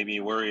may make me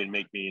worry and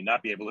make me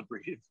not be able to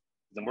breathe because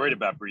I'm worried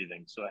about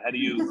breathing. So how do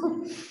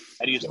you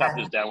stop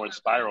this downward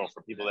spiral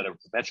for people that are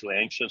perpetually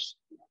anxious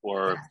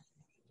or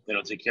they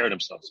don't take care of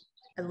themselves?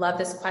 I love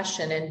this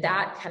question. And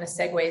that kind of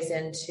segues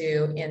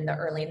into, in the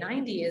early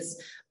 90s,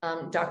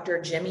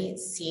 Dr. Jimmy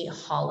C.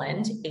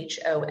 Holland,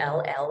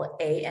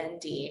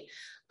 Holland,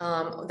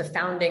 the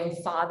founding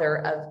father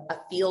of a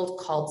field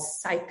called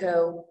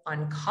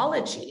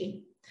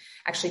psycho-oncology,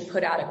 actually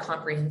put out a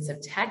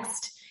comprehensive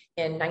text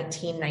in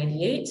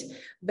 1998.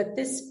 But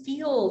this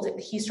field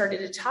he started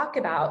to talk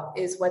about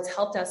is what's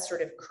helped us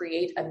sort of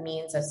create a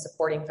means of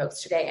supporting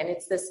folks today. And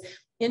it's this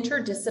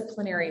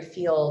interdisciplinary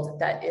field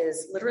that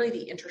is literally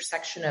the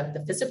intersection of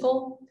the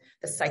physical,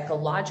 the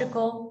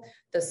psychological,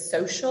 the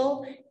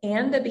social,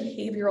 and the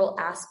behavioral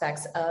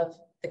aspects of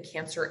the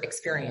cancer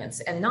experience.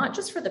 And not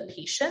just for the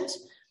patient,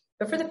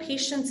 but for the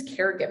patient's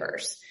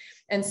caregivers.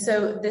 And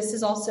so this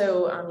is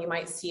also, you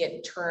might see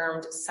it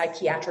termed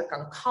psychiatric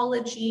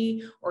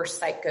oncology or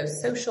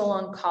psychosocial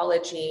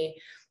oncology,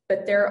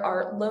 but there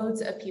are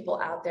loads of people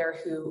out there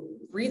who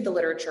read the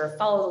literature,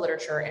 follow the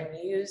literature, and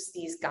use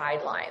these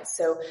guidelines.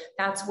 So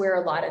that's where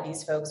a lot of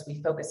these folks,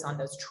 we focus on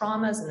those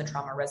traumas and the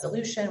trauma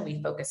resolution.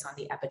 We focus on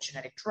the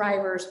epigenetic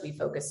drivers. We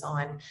focus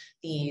on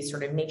the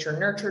sort of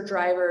nature-nurture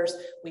drivers.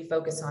 We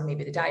focus on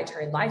maybe the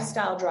dietary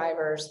lifestyle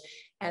drivers.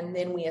 And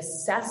then we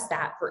assess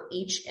that for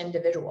each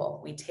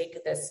individual. We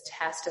take this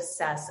test,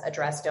 assess,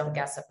 address, don't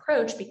guess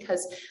approach,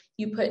 because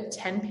you put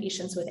 10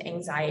 patients with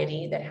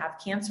anxiety that have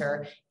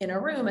cancer in a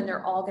room, and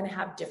they're all going to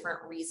have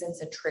different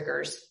reasons and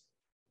triggers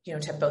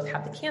to both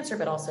have the cancer,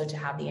 but also to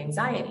have the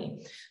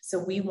anxiety.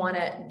 So we want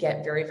to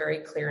get very, very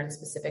clear and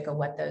specific of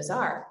what those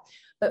are.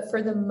 But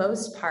for the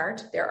most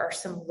part, there are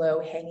some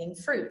low-hanging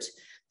fruit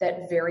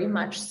that very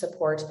much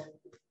support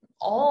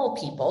all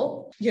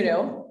people,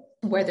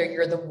 whether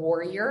you're the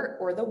warrior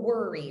or the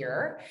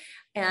worrier,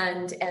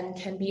 and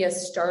can be a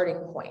starting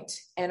point.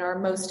 And our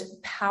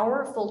most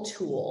powerful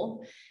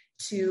tool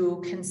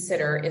to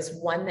consider is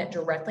one that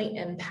directly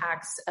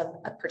impacts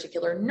a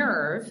particular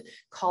nerve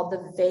called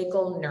the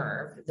vagal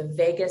nerve. The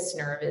vagus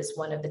nerve is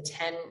one of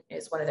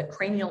the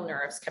cranial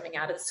nerves coming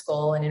out of the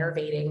skull and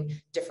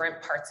innervating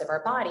different parts of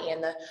our body.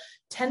 And the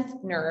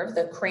 10th nerve,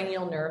 the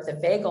cranial nerve, the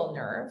vagal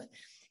nerve,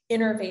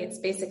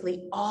 innervates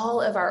basically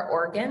all of our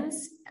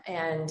organs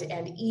and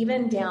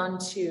even down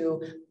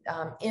to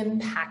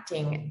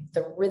impacting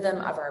the rhythm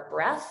of our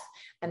breath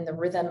and the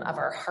rhythm of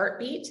our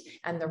heartbeat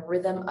and the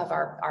rhythm of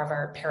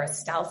our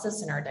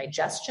peristalsis and our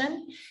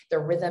digestion, the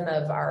rhythm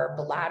of our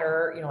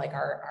bladder, like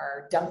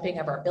our dumping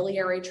of our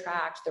biliary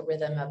tract, the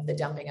rhythm of the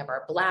dumping of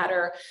our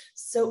bladder.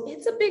 So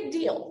it's a big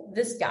deal,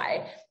 this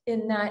guy,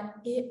 in that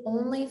it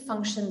only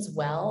functions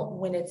well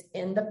when it's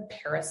in the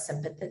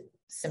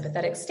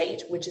sympathetic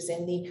state, which is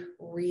in the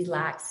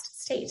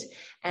relaxed state.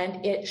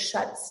 And it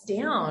shuts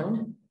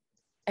down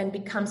and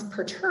becomes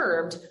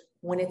perturbed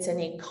when it's in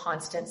a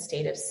constant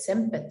state of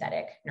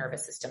sympathetic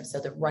nervous system. So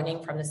the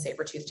running from the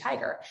saber-toothed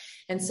tiger.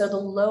 And so the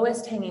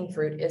lowest hanging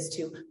fruit is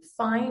to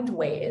find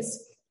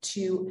ways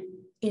to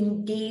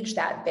engage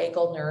that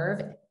vagal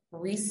nerve,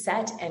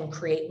 reset and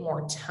create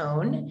more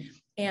tone,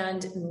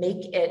 and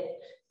make it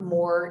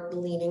more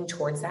leaning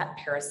towards that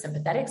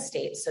parasympathetic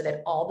state so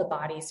that all the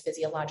body's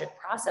physiologic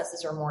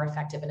processes are more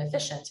effective and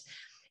efficient.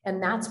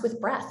 And that's with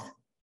breath.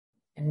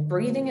 And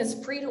breathing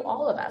is free to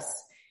all of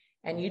us.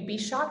 And you'd be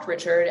shocked,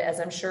 Richard,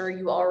 as I'm sure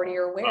you already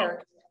are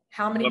aware,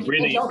 how many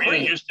people don't breathe.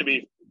 Breathing used to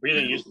be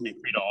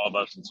free to all of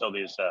us until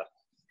these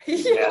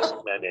mask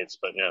mandates,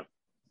 but yeah.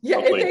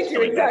 Yeah, thank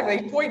you,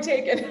 exactly. Point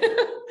taken.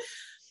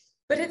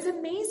 But it's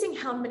amazing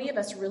how many of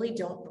us really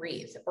don't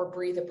breathe or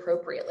breathe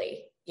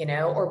appropriately,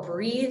 or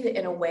breathe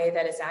in a way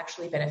that is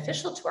actually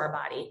beneficial to our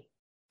body.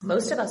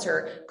 Most of us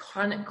are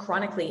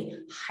chronically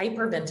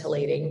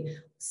hyperventilating,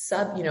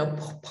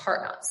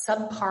 subpar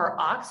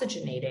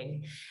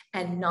oxygenating,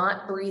 and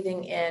not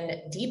breathing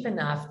in deep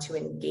enough to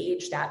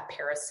engage that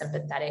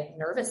parasympathetic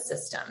nervous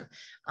system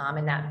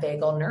and that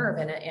vagal nerve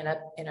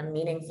in a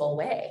meaningful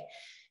way.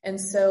 And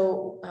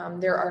so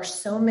there are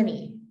so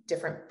many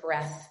different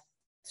breath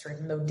sort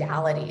of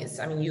modalities.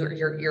 I mean,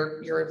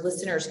 your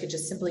listeners could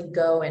just simply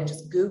go and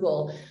just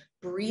Google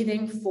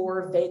breathing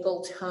for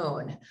vagal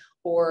tone,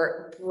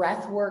 or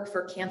breath work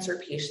for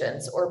cancer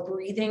patients, or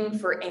breathing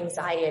for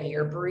anxiety,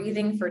 or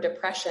breathing for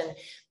depression.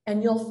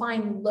 And you'll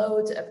find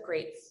loads of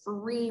great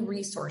free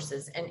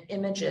resources and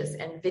images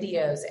and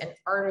videos and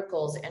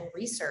articles and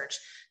research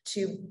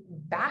to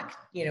back,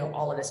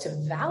 all of this, to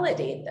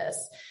validate this.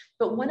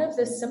 But one of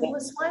the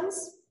simplest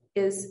ones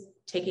is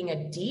taking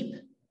a deep,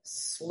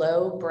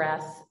 slow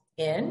breath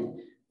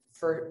in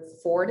for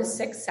 4 to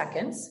 6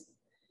 seconds,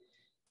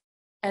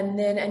 and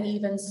then an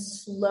even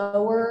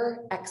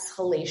slower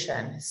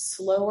exhalation,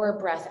 slower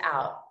breath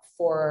out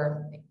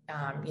for,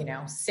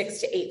 6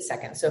 to 8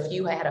 seconds. So if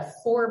you had a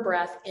 4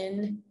 breath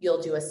in,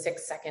 you'll do a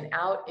 6 second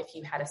out. If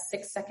you had a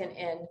 6 second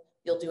in,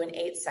 you'll do an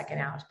 8 second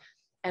out.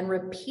 And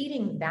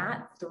repeating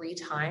that 3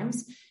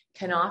 times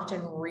can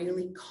often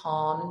really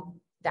calm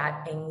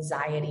that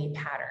anxiety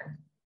pattern.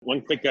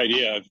 One quick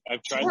idea.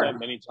 I've tried Sure. that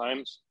many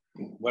times.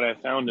 What I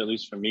found, at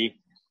least for me,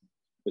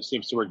 it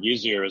seems to work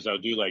easier, is I'll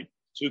do like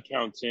 2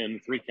 counts in,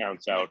 3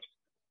 counts out.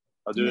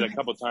 I'll do it a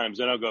couple times.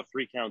 Then I'll go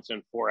 3 counts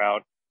in, 4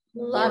 out.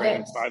 Love 4 it.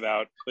 in, 5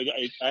 out. But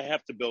I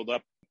have to build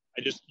up.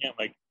 I just can't,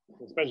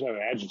 especially when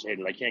I'm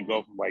agitated, I can't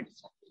go from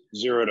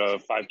 0 to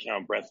 5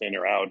 count breath in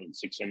or out and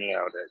 6 in and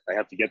out. I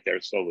have to get there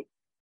slowly.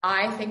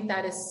 I think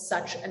that is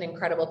such an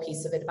incredible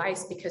piece of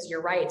advice, because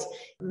you're right.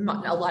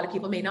 A lot of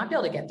people may not be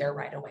able to get there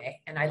right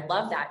away. And I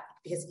love that,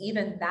 because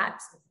even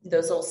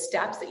those little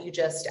steps that you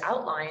just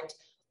outlined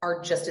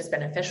are just as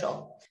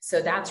beneficial.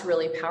 So that's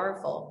really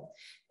powerful.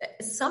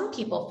 Some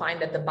people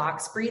find that the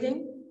box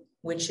breathing,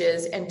 which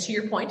is, and to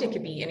your point, it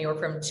could be anywhere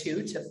from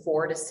 2 to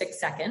 4 to 6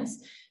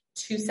 seconds,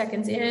 2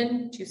 seconds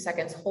in, 2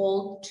 seconds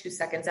hold, 2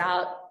 seconds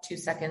out, 2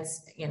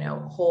 seconds,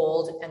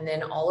 hold, and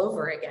then all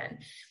over again.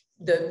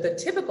 The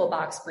typical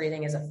box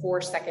breathing is a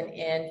 4 second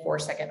in, 4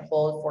 second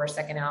hold, 4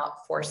 second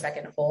out, 4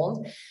 second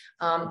hold.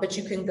 But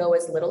you can go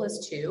as little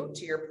as 2,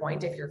 to your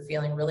point, if you're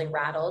feeling really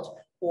rattled,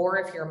 or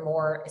if you're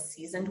more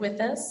seasoned with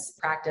this,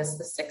 practice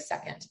the 6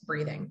 second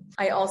breathing.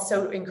 I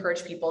also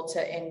encourage people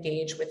to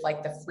engage with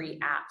the free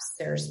apps.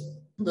 There's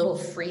little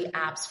free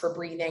apps for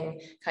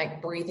breathing, kind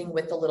of breathing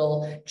with the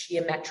little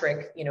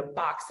geometric,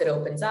 box that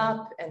opens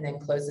up and then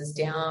closes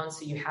down.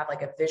 So you have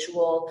a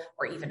visual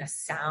or even a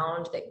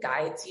sound that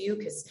guides you,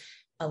 because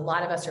a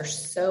lot of us are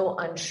so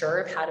unsure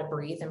of how to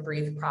breathe and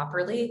breathe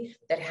properly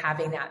that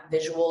having that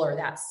visual or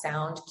that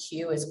sound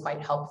cue is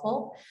quite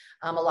helpful.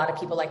 A lot of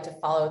people like to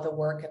follow the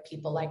work of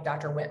people like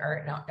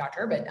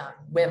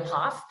Wim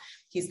Hof,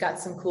 He's got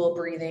some cool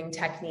breathing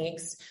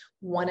techniques.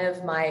 One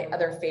of my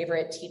other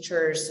favorite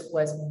teachers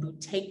was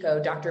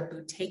Buteyko, Dr.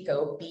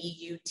 Buteyko,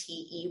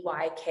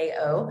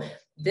 Buteyko.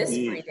 This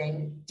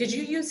breathing, did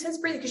you use his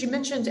breathing? Because you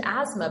mentioned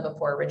asthma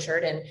before,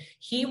 Richard, and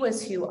he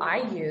was who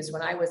I used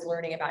when I was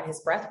learning about his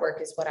breath work,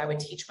 is what I would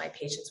teach my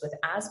patients with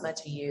asthma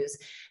to use.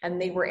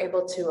 And they were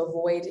able to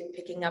avoid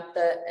picking up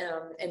the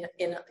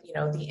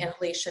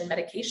inhalation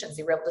medications.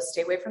 They were able to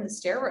stay away from the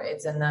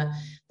steroids and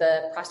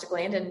the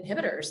prostaglandin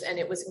inhibitors. And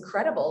it was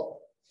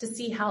incredible to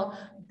see how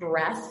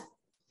breath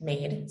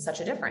made such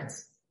a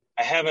difference.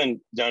 I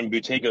haven't done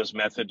Buteyko's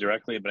method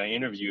directly, but I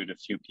interviewed a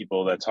few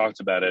people that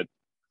talked about it.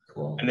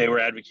 Cool. And they were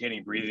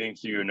advocating breathing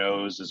through your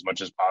nose as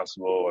much as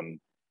possible. And,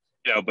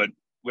 but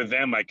with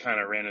them, I kind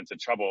of ran into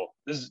trouble.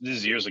 This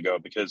is years ago,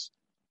 because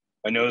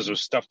my nose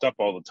was stuffed up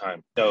all the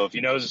time. So if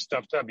your nose is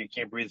stuffed up, you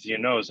can't breathe through your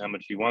nose how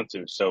much you want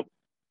to. So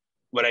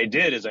what I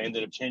did is I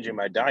ended up changing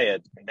my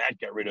diet, and that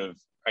got rid of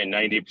probably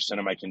 90%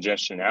 of my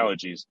congestion and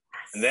allergies.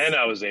 And then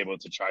I was able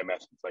to try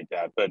methods like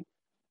that. But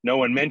no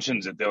one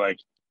mentions it. They're like,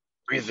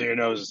 breathe through your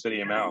nose instead of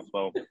your mouth.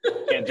 Well,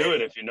 you can't do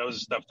it if your nose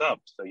is stuffed up.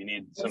 So you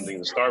need something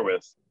to start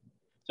with.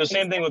 So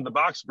same thing with the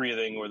box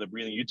breathing, or the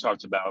breathing you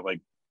talked about.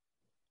 Like,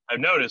 I've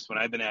noticed when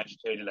I've been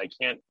agitated, I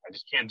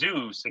just can't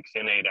do 6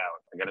 in, 8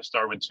 out. I got to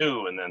start with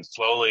 2, and then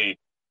slowly,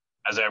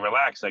 as I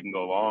relax, I can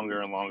go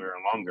longer and longer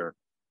and longer.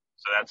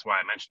 So that's why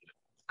I mentioned it.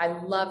 I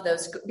love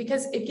those,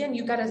 because again,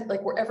 you got to,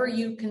 like, wherever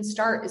you can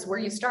start is where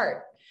you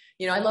start.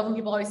 I love when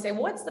people always say,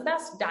 well, what's the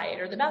best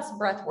diet or the best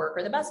breath work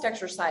or the best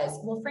exercise?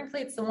 Well, frankly,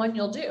 it's the one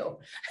you'll do.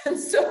 And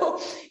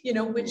so,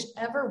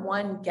 whichever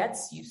one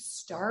gets you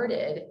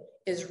started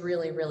is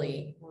really,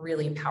 really,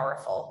 really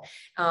powerful.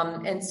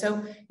 And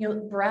so,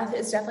 breath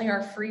is definitely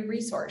our free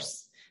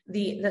resource.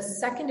 The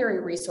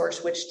secondary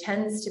resource, which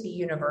tends to be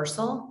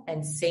universal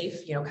and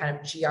safe, kind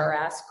of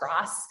GRS,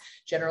 GRAS,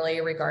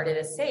 generally regarded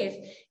as safe,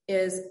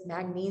 is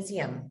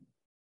magnesium.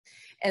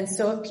 And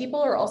so if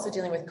people are also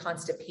dealing with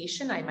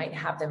constipation, I might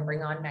have them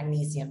bring on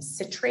magnesium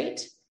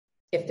citrate.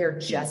 If they're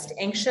just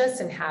anxious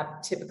and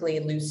have typically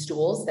loose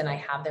stools, then I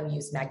have them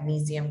use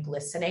magnesium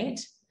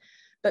glycinate.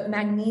 But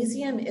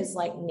magnesium is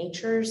like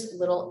nature's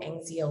little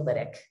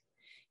anxiolytic.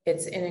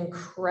 It's an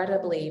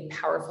incredibly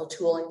powerful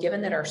tool. And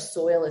given that our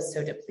soil is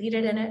so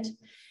depleted in it,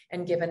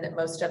 and given that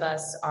most of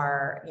us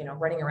are,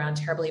 running around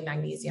terribly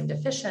magnesium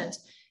deficient,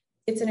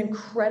 it's an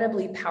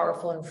incredibly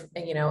powerful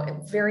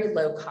and, very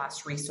low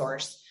cost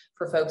resource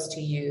for folks to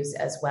use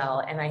as well.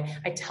 And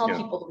I tell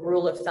people the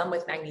rule of thumb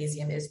with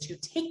magnesium is to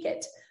take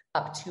it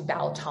up to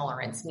bowel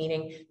tolerance,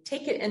 meaning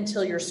take it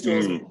until your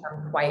stools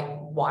become quite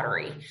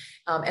watery,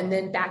 and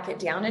then back it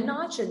down a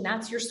notch, and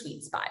that's your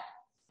sweet spot.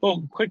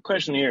 Well, quick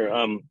question here.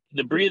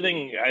 The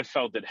breathing, I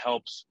felt it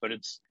helps, but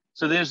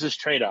so there's this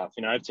trade-off.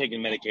 I've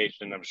taken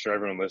medication. I'm sure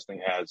everyone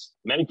listening has.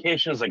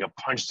 Medication is like a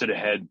punch to the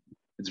head.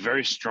 It's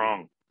very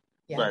strong,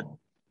 but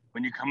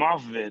when you come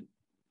off of it,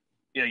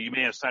 you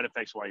may have side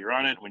effects while you're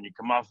on it. When you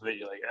come off of it,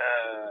 you're like,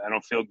 I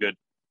don't feel good.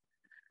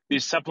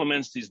 These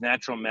supplements, these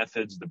natural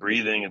methods, the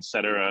breathing, et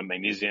cetera,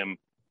 magnesium,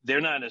 they're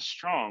not as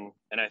strong.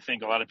 And I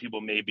think a lot of people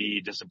may be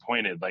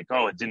disappointed, like,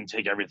 oh, it didn't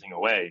take everything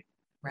away.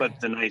 Right.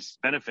 But the nice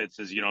benefits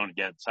is you don't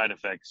get side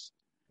effects.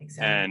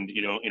 Exactly.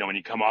 And, when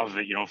you come off of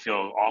it, you don't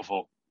feel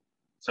awful.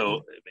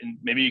 So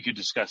maybe you could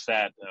discuss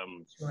that.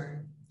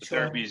 The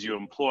therapies you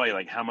employ,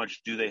 like how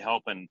much do they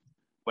help? And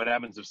what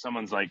happens if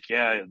someone's like,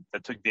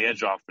 that took the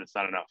edge off, but it's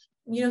not enough?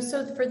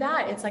 So for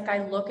that, it's like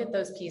I look at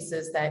those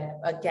pieces that,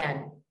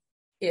 again,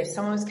 if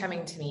someone was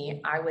coming to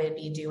me, I would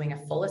be doing a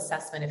full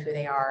assessment of who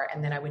they are.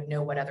 And then I would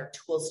know what other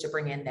tools to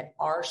bring in that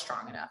are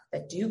strong enough,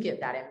 that do give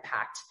that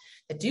impact,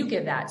 that do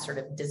give that sort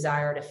of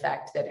desired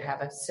effect, that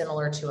have a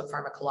similar to a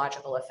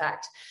pharmacological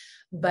effect.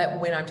 But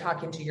when I'm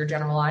talking to your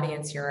general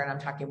audience here, and I'm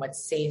talking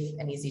what's safe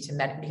and easy to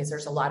med, because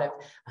there's a lot of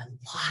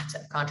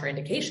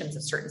contraindications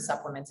of certain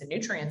supplements and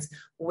nutrients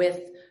with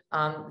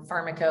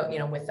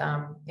with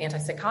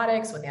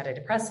antipsychotics, with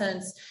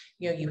antidepressants.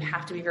 You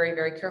have to be very,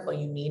 very careful.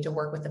 You need to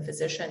work with a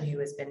physician who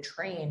has been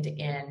trained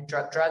in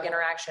drug-drug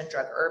interaction,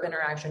 drug-herb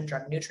interaction,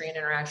 drug-nutrient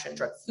interaction,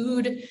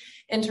 drug-food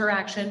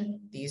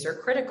interaction. These are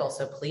critical.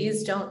 So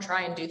please don't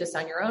try and do this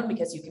on your own,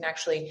 because you can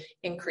actually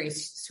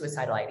increase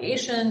suicidal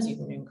ideations. You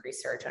can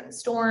increase serotonin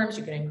storms.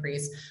 You can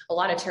increase a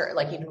lot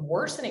of even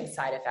worsening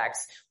side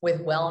effects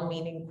with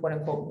well-meaning, quote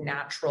unquote,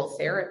 natural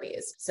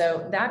therapies.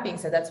 So that being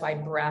said, that's why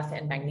breath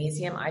and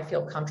magnesium, I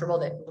feel comfortable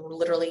that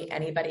literally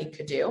anybody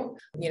could do.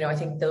 I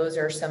think those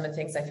are some of the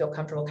things I feel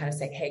comfortable kind of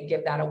saying, hey,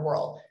 give that a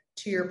whirl.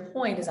 To your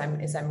point, as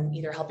I'm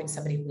either helping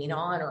somebody wean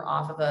on or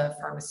off of a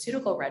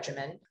pharmaceutical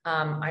regimen,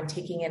 I'm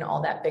taking in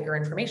all that bigger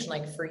information.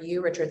 Like for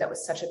you, Richard, that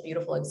was such a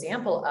beautiful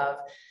example of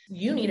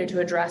you needed to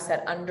address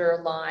that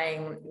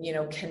underlying,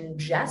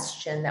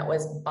 congestion that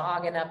was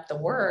bogging up the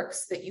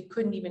works, that you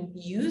couldn't even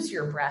use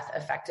your breath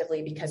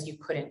effectively because you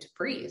couldn't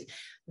breathe.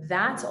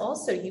 That's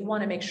also, you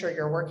want to make sure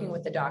you're working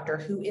with the doctor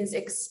who is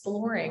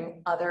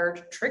exploring other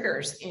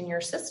triggers in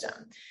your system.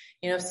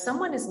 If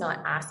someone is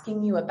not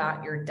asking you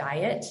about your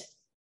diet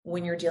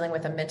when you're dealing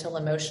with a mental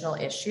emotional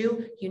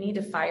issue, you need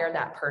to fire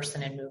that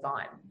person and move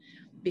on.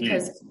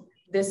 because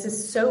this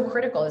is so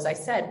critical. As I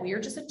said, we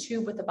are just a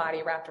tube with the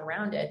body wrapped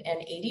around it, and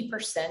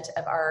 80%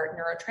 of our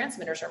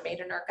neurotransmitters are made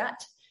in our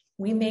gut.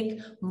 We make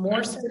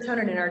more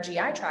serotonin in our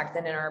GI tract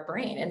than in our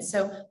brain. And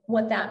so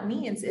what that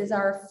means is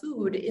our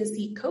food is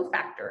the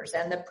cofactors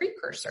and the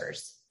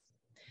precursors.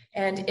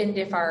 And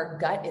if our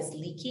gut is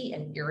leaky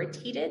and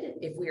irritated,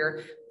 if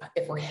we're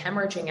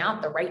hemorrhaging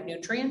out the right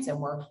nutrients and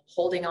we're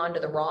holding on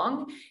to the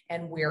wrong,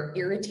 and we're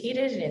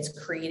irritated and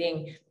it's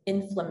creating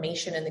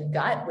inflammation in the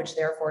gut, which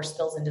therefore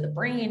spills into the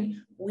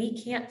brain,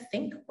 we can't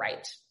think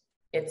right.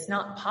 It's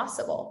not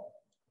possible.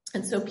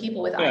 And so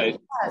people with IBS,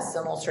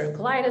 some ulcerative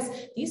colitis,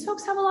 these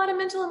folks have a lot of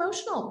mental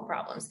emotional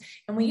problems.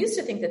 And we used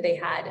to think that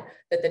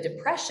that the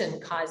depression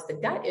caused the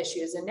gut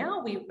issues. And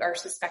now we are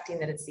suspecting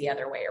that it's the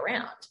other way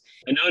around.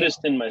 I noticed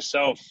in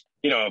myself,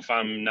 if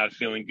I'm not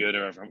feeling good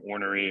or if I'm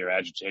ornery or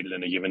agitated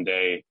in a given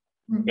day,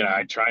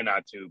 I try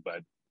not to,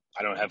 but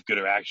I don't have good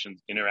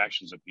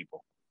interactions with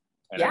people.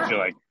 And I feel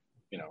like,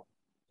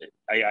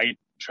 I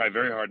try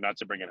very hard not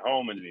to bring it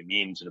home and to be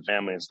mean to the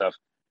family and stuff.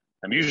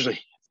 I'm usually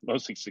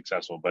mostly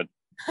successful, but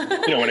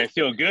when I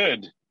feel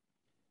good,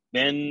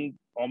 then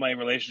all my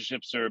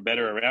relationships are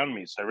better around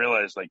me. So I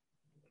realize,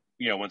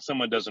 when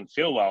someone doesn't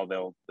feel well,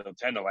 they'll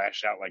tend to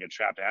lash out like a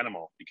trapped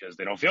animal because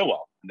they don't feel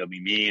well. And they'll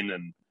be mean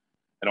and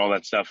all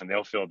that stuff, and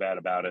they'll feel bad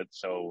about it.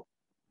 So,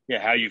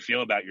 how you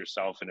feel about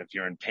yourself, and if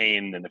you're in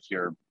pain, and if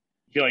you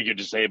feel like you're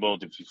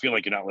disabled, if you feel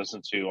like you're not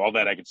listened to, all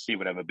that I can see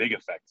would have a big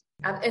effect.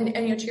 And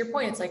to your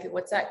point, it's like,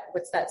 what's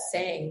that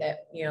saying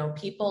that,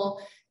 people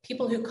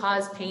who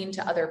cause pain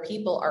to other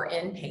people are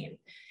in pain.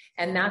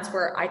 And that's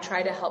where I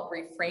try to help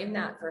reframe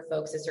that for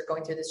folks as they're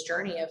going through this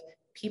journey of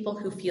people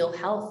who feel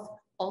health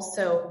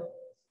also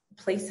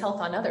place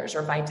health on others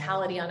or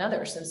vitality on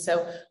others. And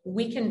so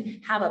we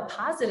can have a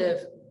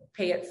positive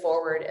pay it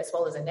forward as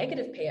well as a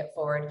negative pay it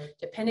forward,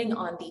 depending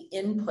on the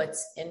inputs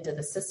into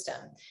the system.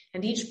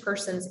 And each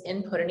person's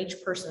input and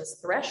each person's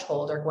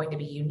threshold are going to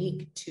be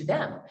unique to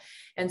them.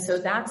 And so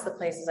that's the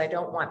places I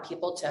don't want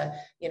people to,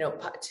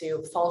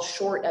 to fall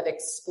short of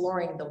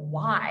exploring the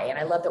why. And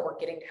I love that we're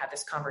getting to have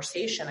this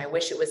conversation. I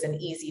wish it was an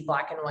easy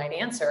black and white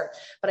answer,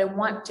 but I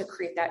want to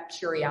create that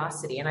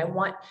curiosity. And I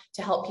want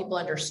to help people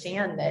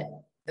understand that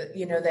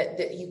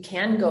you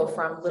can go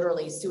from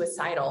literally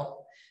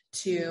suicidal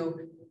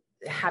to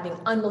having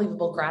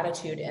unbelievable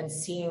gratitude and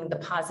seeing the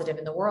positive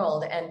in the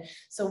world. And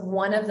so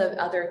one of the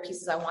other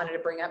pieces I wanted to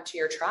bring up to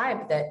your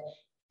tribe that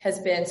has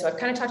been, so I've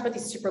kind of talked about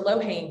these super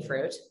low hanging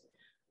fruit,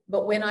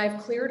 but when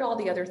I've cleared all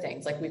the other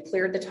things, like we've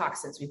cleared the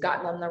toxins, we've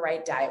gotten them the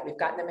right diet, we've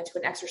gotten them into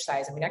an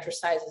exercise. I mean,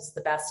 exercise is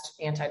the best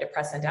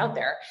antidepressant out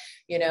there.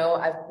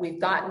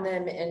 We've gotten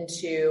them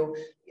into,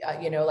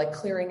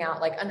 clearing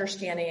out, like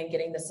understanding and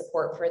getting the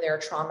support for their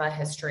trauma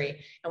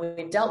history. And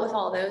we've dealt with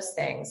all those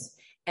things.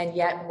 And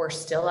yet we're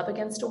still up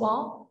against a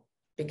wall,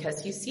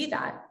 because you see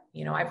that,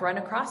 I've run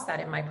across that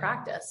in my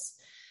practice.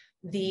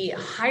 The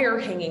higher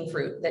hanging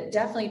fruit that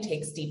definitely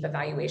takes deep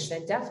evaluation,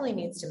 and definitely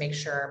needs to make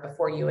sure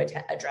before you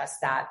address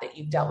that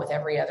you've dealt with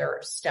every other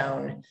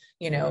stone,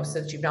 so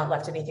that you've not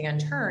left anything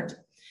unturned.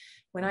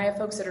 When I have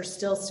folks that are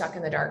still stuck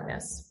in the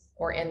darkness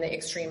or in the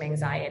extreme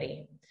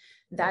anxiety,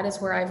 that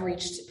is where I've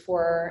reached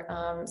for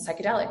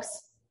psychedelics.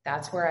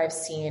 That's where I've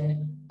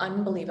seen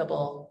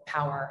unbelievable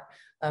power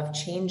of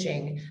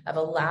changing, of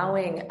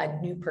allowing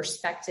a new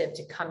perspective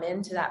to come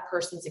into that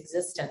person's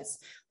existence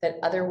that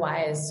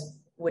otherwise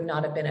would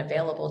not have been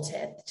available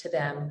to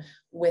them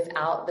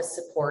without the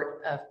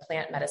support of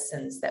plant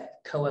medicines that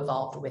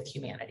co-evolved with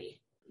humanity.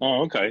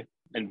 Oh, okay.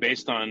 And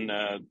based on,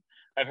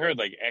 I've heard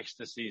like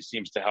ecstasy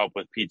seems to help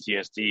with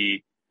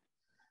PTSD.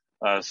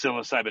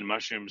 Psilocybin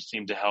mushrooms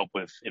seem to help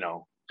with,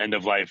 end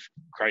of life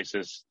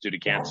crisis due to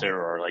cancer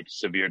or like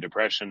severe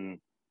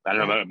depression. I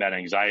don't know about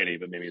anxiety,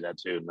 but maybe that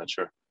too. I'm not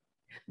sure.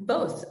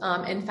 Both.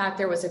 In fact,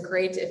 there was a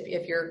great,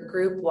 if your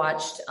group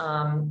watched,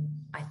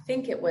 I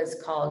think it was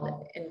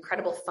called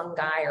Incredible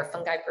Fungi or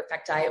Fungi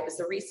Perfecti. It was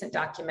the recent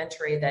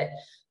documentary that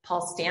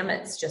Paul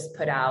Stamets just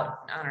put out.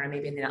 I don't know,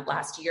 maybe in the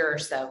last year or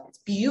so. It's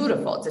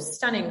beautiful. It's a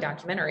stunning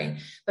documentary,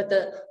 but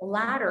the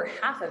latter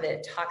half of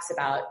it talks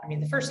about,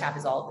 the first half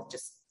is all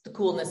just the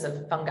coolness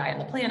of fungi on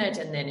the planet,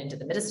 and then into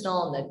the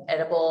medicinal and the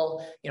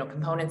edible,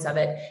 components of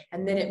it.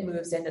 And then it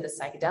moves into the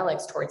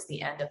psychedelics towards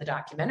the end of the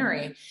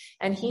documentary.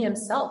 And he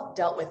himself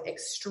dealt with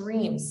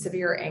extreme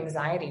severe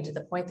anxiety to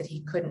the point that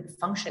he couldn't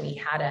function. He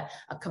had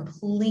a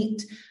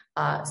complete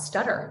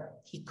stutter.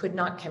 He could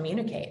not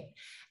communicate.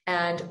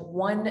 And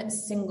one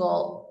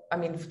single, he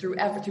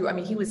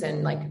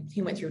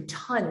went through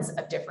tons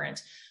of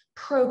different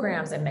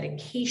programs and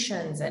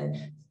medications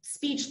and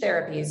speech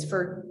therapies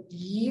for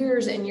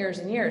years and years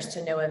and years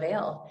to no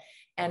avail.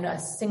 And a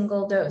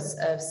single dose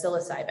of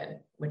psilocybin,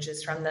 which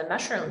is from the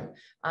mushroom,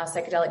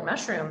 psychedelic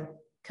mushroom,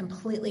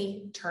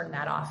 completely turned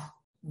that off.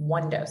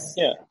 One dose.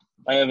 Yeah.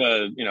 I have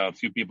a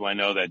few people I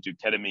know that do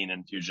ketamine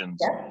infusions.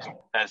 Yeah.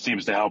 That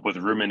seems to help with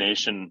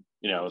rumination,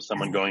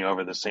 someone going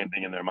over the same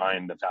thing in their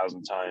mind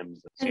 1,000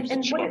 times. It seems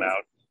to chill them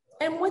out.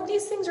 And what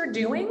these things are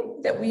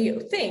doing that we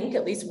think,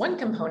 at least one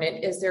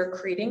component, is they're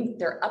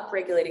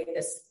upregulating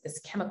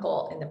this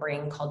chemical in the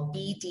brain called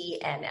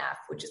BDNF,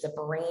 which is a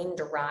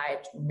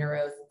brain-derived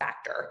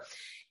neurofactor.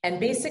 And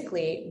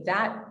basically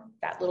that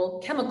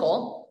little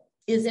chemical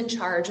is in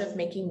charge of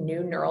making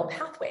new neural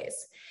pathways.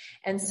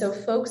 And so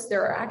folks,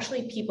 there are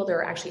actually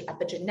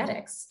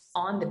epigenetics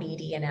on the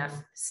BDNF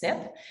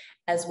SNP,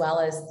 as well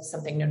as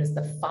something known as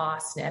the FAAH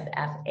SNP,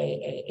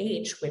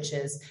 FAAH, which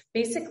is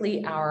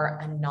basically our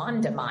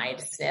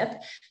anandamide SNP.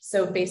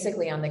 So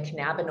basically on the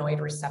cannabinoid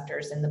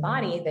receptors in the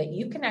body, that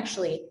you can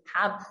actually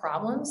have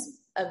problems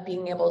of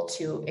being able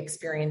to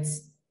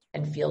experience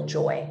and feel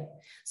joy.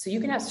 So you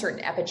can have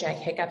certain epigenetic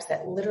hiccups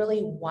that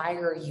literally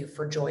wire you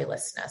for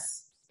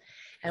joylessness.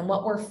 And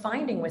what we're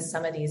finding with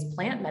some of these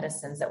plant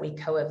medicines that we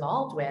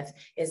co-evolved with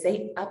is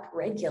they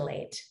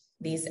upregulate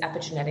these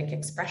epigenetic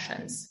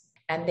expressions,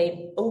 and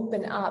they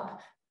open up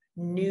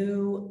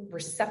new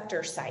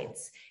receptor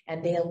sites,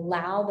 and they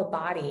allow the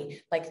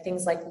body, like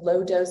things like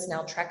low dose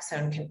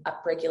naltrexone can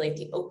upregulate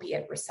the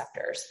opiate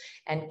receptors,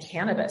 and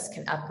cannabis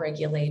can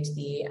upregulate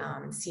the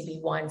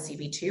CB1,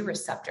 CB2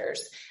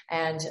 receptors,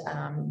 and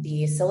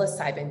the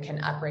psilocybin can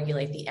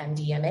upregulate the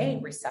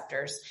MDMA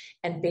receptors,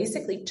 and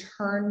basically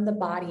turn the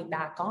body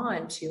back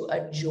on to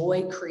a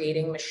joy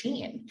creating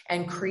machine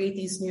and create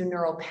these new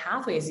neural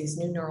pathways, these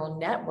new neural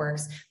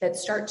networks that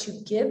start to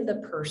give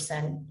the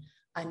person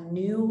a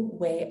new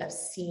way of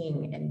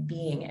seeing and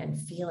being and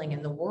feeling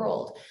in the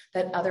world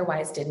that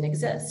otherwise didn't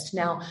exist.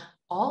 Now,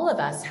 all of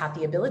us have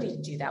the ability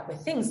to do that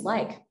with things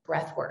like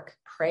breath work,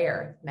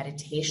 prayer,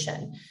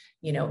 meditation,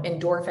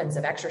 endorphins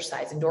of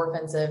exercise,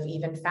 endorphins of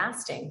even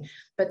fasting.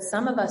 But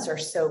some of us are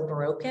so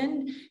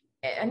broken,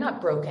 and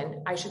not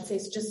broken, I should say,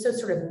 it's just so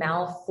sort of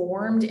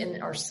malformed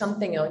or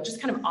something,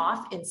 just kind of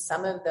off in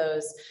some of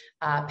those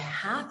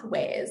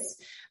pathways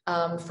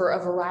for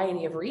a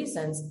variety of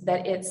reasons,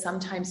 that it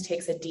sometimes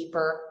takes a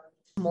deeper,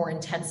 more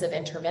intensive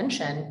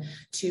intervention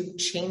to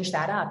change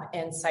that up.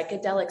 And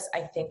psychedelics,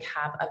 I think,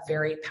 have a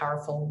very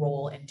powerful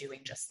role in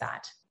doing just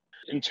that.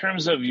 In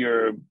terms of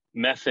your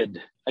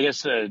method, I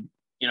guess, like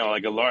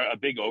a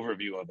big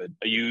overview of it,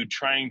 are you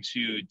trying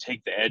to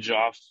take the edge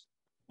off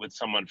with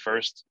someone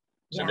first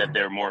so that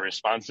they're more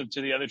responsive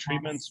to the other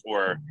treatments?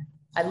 Or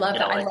I love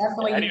that. I love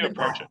the way how do you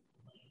approach it?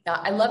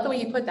 I love the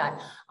way you put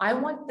that. I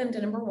want them to,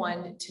 number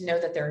one, to know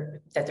that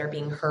they're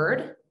being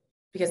heard,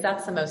 because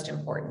that's the most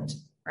important,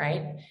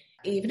 right?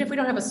 Even if we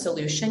don't have a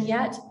solution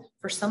yet,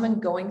 for someone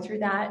going through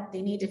that,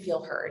 they need to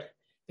feel heard,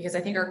 because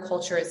I think our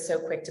culture is so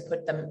quick to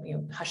put them,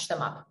 hush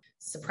them up,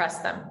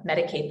 suppress them,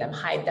 medicate them,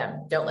 hide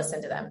them, don't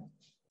listen to them.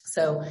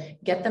 So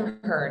get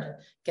them heard,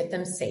 get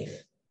them safe,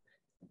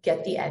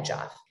 get the edge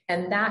off.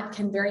 And that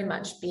can very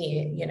much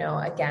be,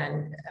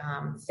 again,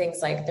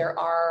 things like there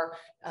are,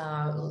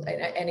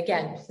 and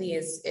again,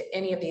 please,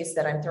 any of these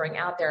that I'm throwing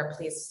out there,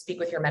 please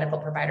speak with your medical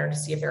provider to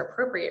see if they're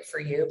appropriate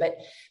for you.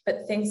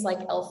 But things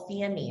like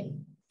L-theanine,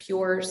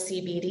 pure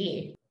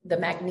CBD, the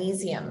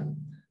magnesium,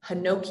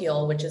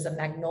 hinokiol, which is a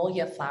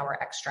magnolia flower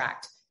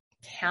extract,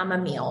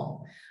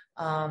 chamomile,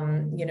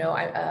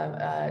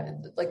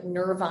 like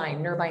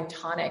nervine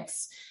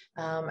tonics.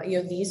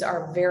 These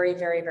are very,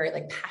 very, very,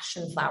 like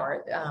passion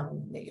flower,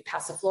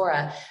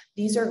 passiflora.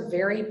 These are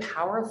very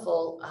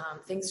powerful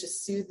things to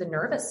soothe the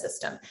nervous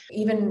system.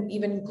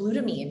 Even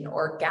glutamine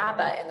or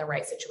GABA in the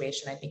right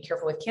situation. I'd be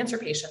careful with cancer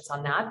patients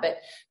on that, but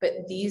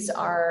these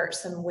are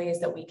some ways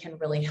that we can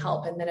really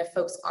help. And then if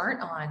folks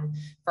aren't on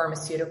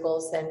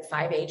pharmaceuticals, then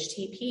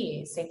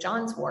 5-HTP, St.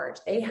 John's wort,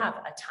 they have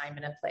a time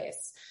and a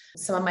place.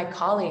 Some of my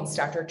colleagues,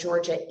 Dr.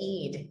 Georgia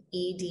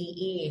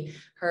EDE,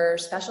 her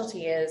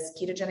specialty is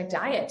ketogenic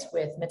diet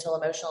with mental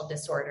emotional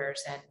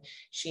disorders. And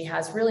she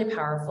has really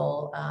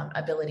powerful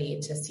ability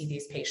to see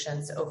these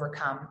patients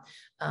overcome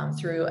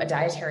through a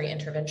dietary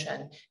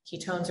intervention.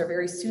 Ketones are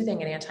very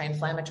soothing and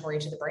anti-inflammatory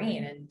to the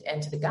brain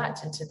and to the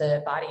gut and to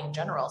the body in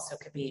general. So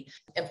it could be,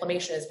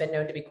 inflammation has been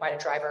known to be quite a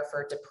driver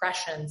for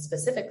depression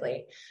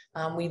specifically.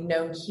 We've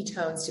known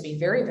ketones to be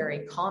very,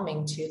 very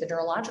calming to the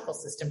neurological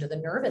system, to the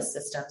nervous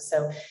system.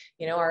 So,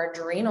 our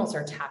adrenals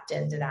are tapped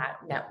into that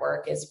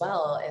network as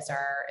well as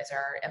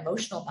our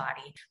emotional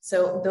body.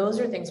 So those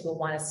are things we'll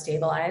want to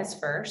stabilize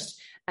first.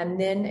 And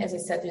then, as I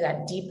said, through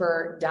that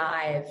deeper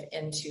dive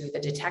into the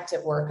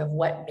detective work of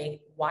what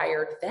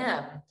wired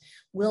them,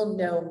 we'll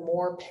know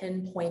more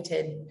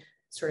pinpointed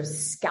sort of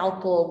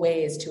scalpel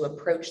ways to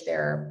approach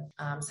their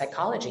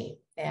psychology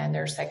and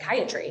their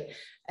psychiatry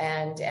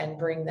and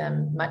bring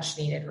them much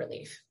needed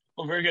relief.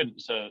 Well, very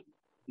good. So,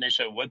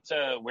 Nasha,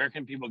 where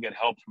can people get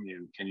help from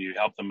you? Can you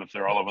help them if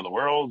they're all over the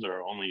world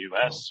or only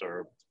US,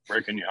 or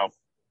where can you help?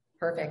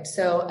 Perfect.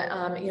 So,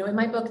 in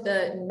my book,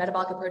 The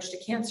Metabolic Approach to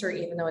Cancer,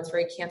 even though it's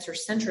very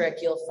cancer-centric,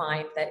 you'll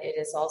find that it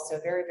is also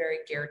very, very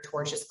geared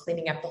towards just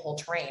cleaning up the whole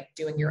terrain,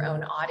 doing your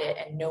own audit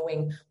and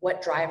knowing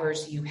what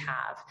drivers you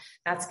have.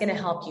 That's going to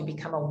help you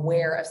become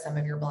aware of some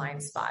of your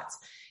blind spots.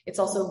 It's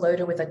also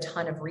loaded with a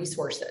ton of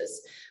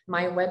resources.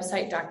 My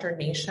website, Dr.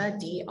 Nasha,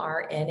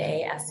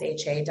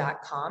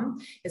 DRNASHA.com,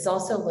 is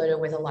also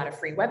loaded with a lot of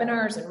free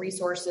webinars and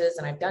resources,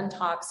 and I've done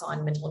talks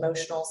on mental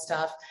emotional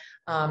stuff.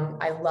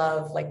 I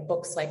love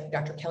books like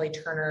Dr. Kelly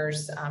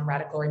Turner's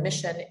Radical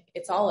Remission.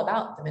 It's all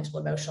about the mental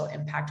emotional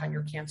impact on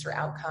your cancer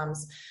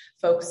outcomes.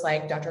 Folks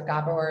like Dr.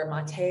 Gabor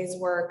Mate's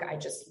work, I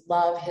just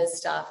love his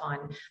stuff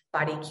on the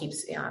body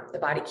keeps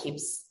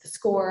the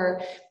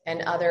score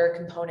and other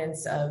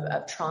components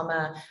of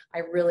trauma. I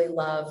really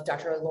love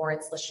Dr.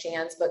 Lawrence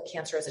Lashan's book,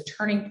 Cancer as a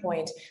Turning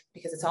Point,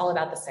 because it's all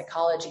about the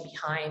psychology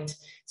behind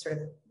sort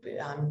of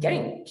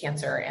getting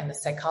cancer and the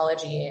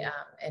psychology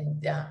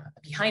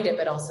behind it,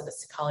 but also the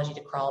psychology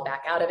to crawl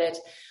back out of it.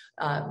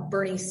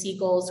 Bernie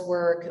Siegel's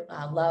work,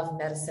 Love,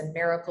 Medicine,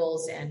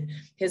 Miracles, and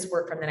his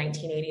work from the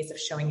 1980s of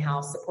showing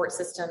how support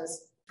systems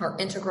are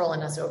integral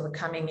in us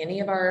overcoming any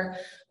of our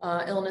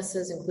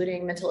illnesses,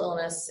 including mental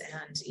illness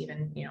and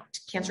even,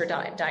 cancer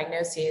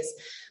diagnoses.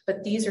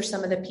 But these are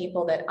some of the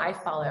people that I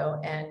follow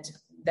and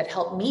that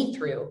helped me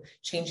through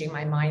changing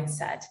my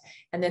mindset.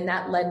 And then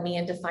that led me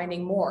into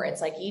finding more.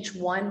 It's like each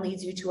one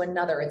leads you to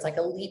another. It's like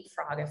a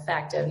leapfrog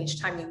effect of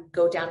each time you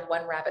go down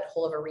one rabbit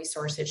hole of a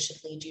resource, it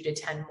should lead you to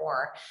 10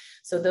 more.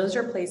 So those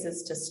are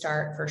places to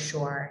start for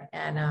sure.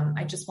 And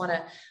I just want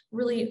to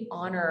really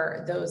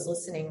honor those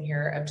listening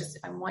here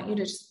I want you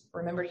to just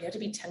remember, you have to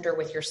be tender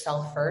with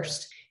yourself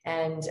first.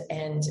 And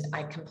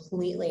I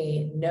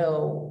completely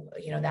know,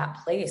 that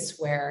place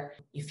where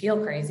you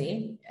feel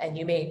crazy, and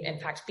you may in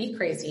fact be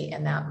crazy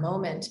in that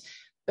moment,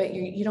 but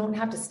you don't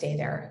have to stay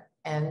there,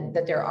 and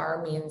that there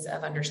are means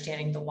of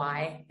understanding the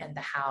why and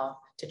the how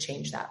to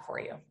change that for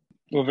you.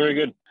 Well, very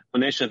good.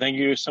 Well, Nasha, thank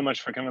you so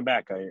much for coming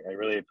back. I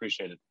really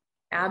appreciate it.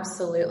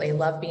 Absolutely.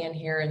 Love being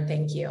here, and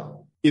thank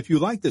you. If you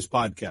like this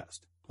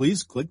podcast,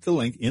 please click the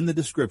link in the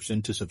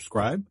description to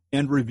subscribe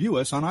and review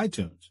us on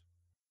iTunes.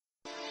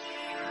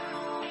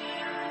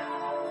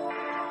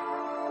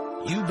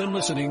 You've been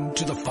listening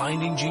to the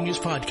Finding Genius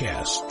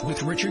podcast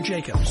with Richard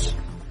Jacobs.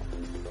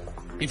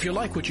 If you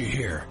like what you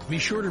hear, be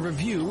sure to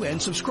review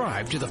and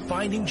subscribe to the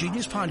Finding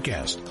Genius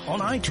podcast on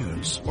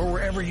iTunes or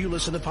wherever you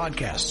listen to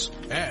podcasts.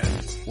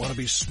 And want to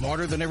be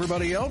smarter than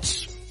everybody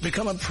else?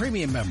 Become a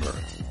premium member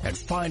at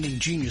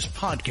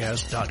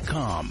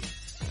findinggeniuspodcast.com.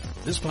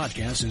 This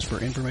podcast is for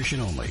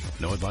information only.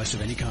 No advice of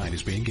any kind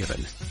is being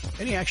given.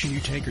 Any action you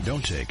take or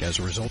don't take as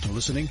a result of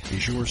listening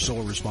is your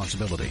sole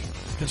responsibility.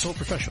 Consult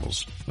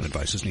professionals when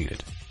advice is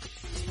needed.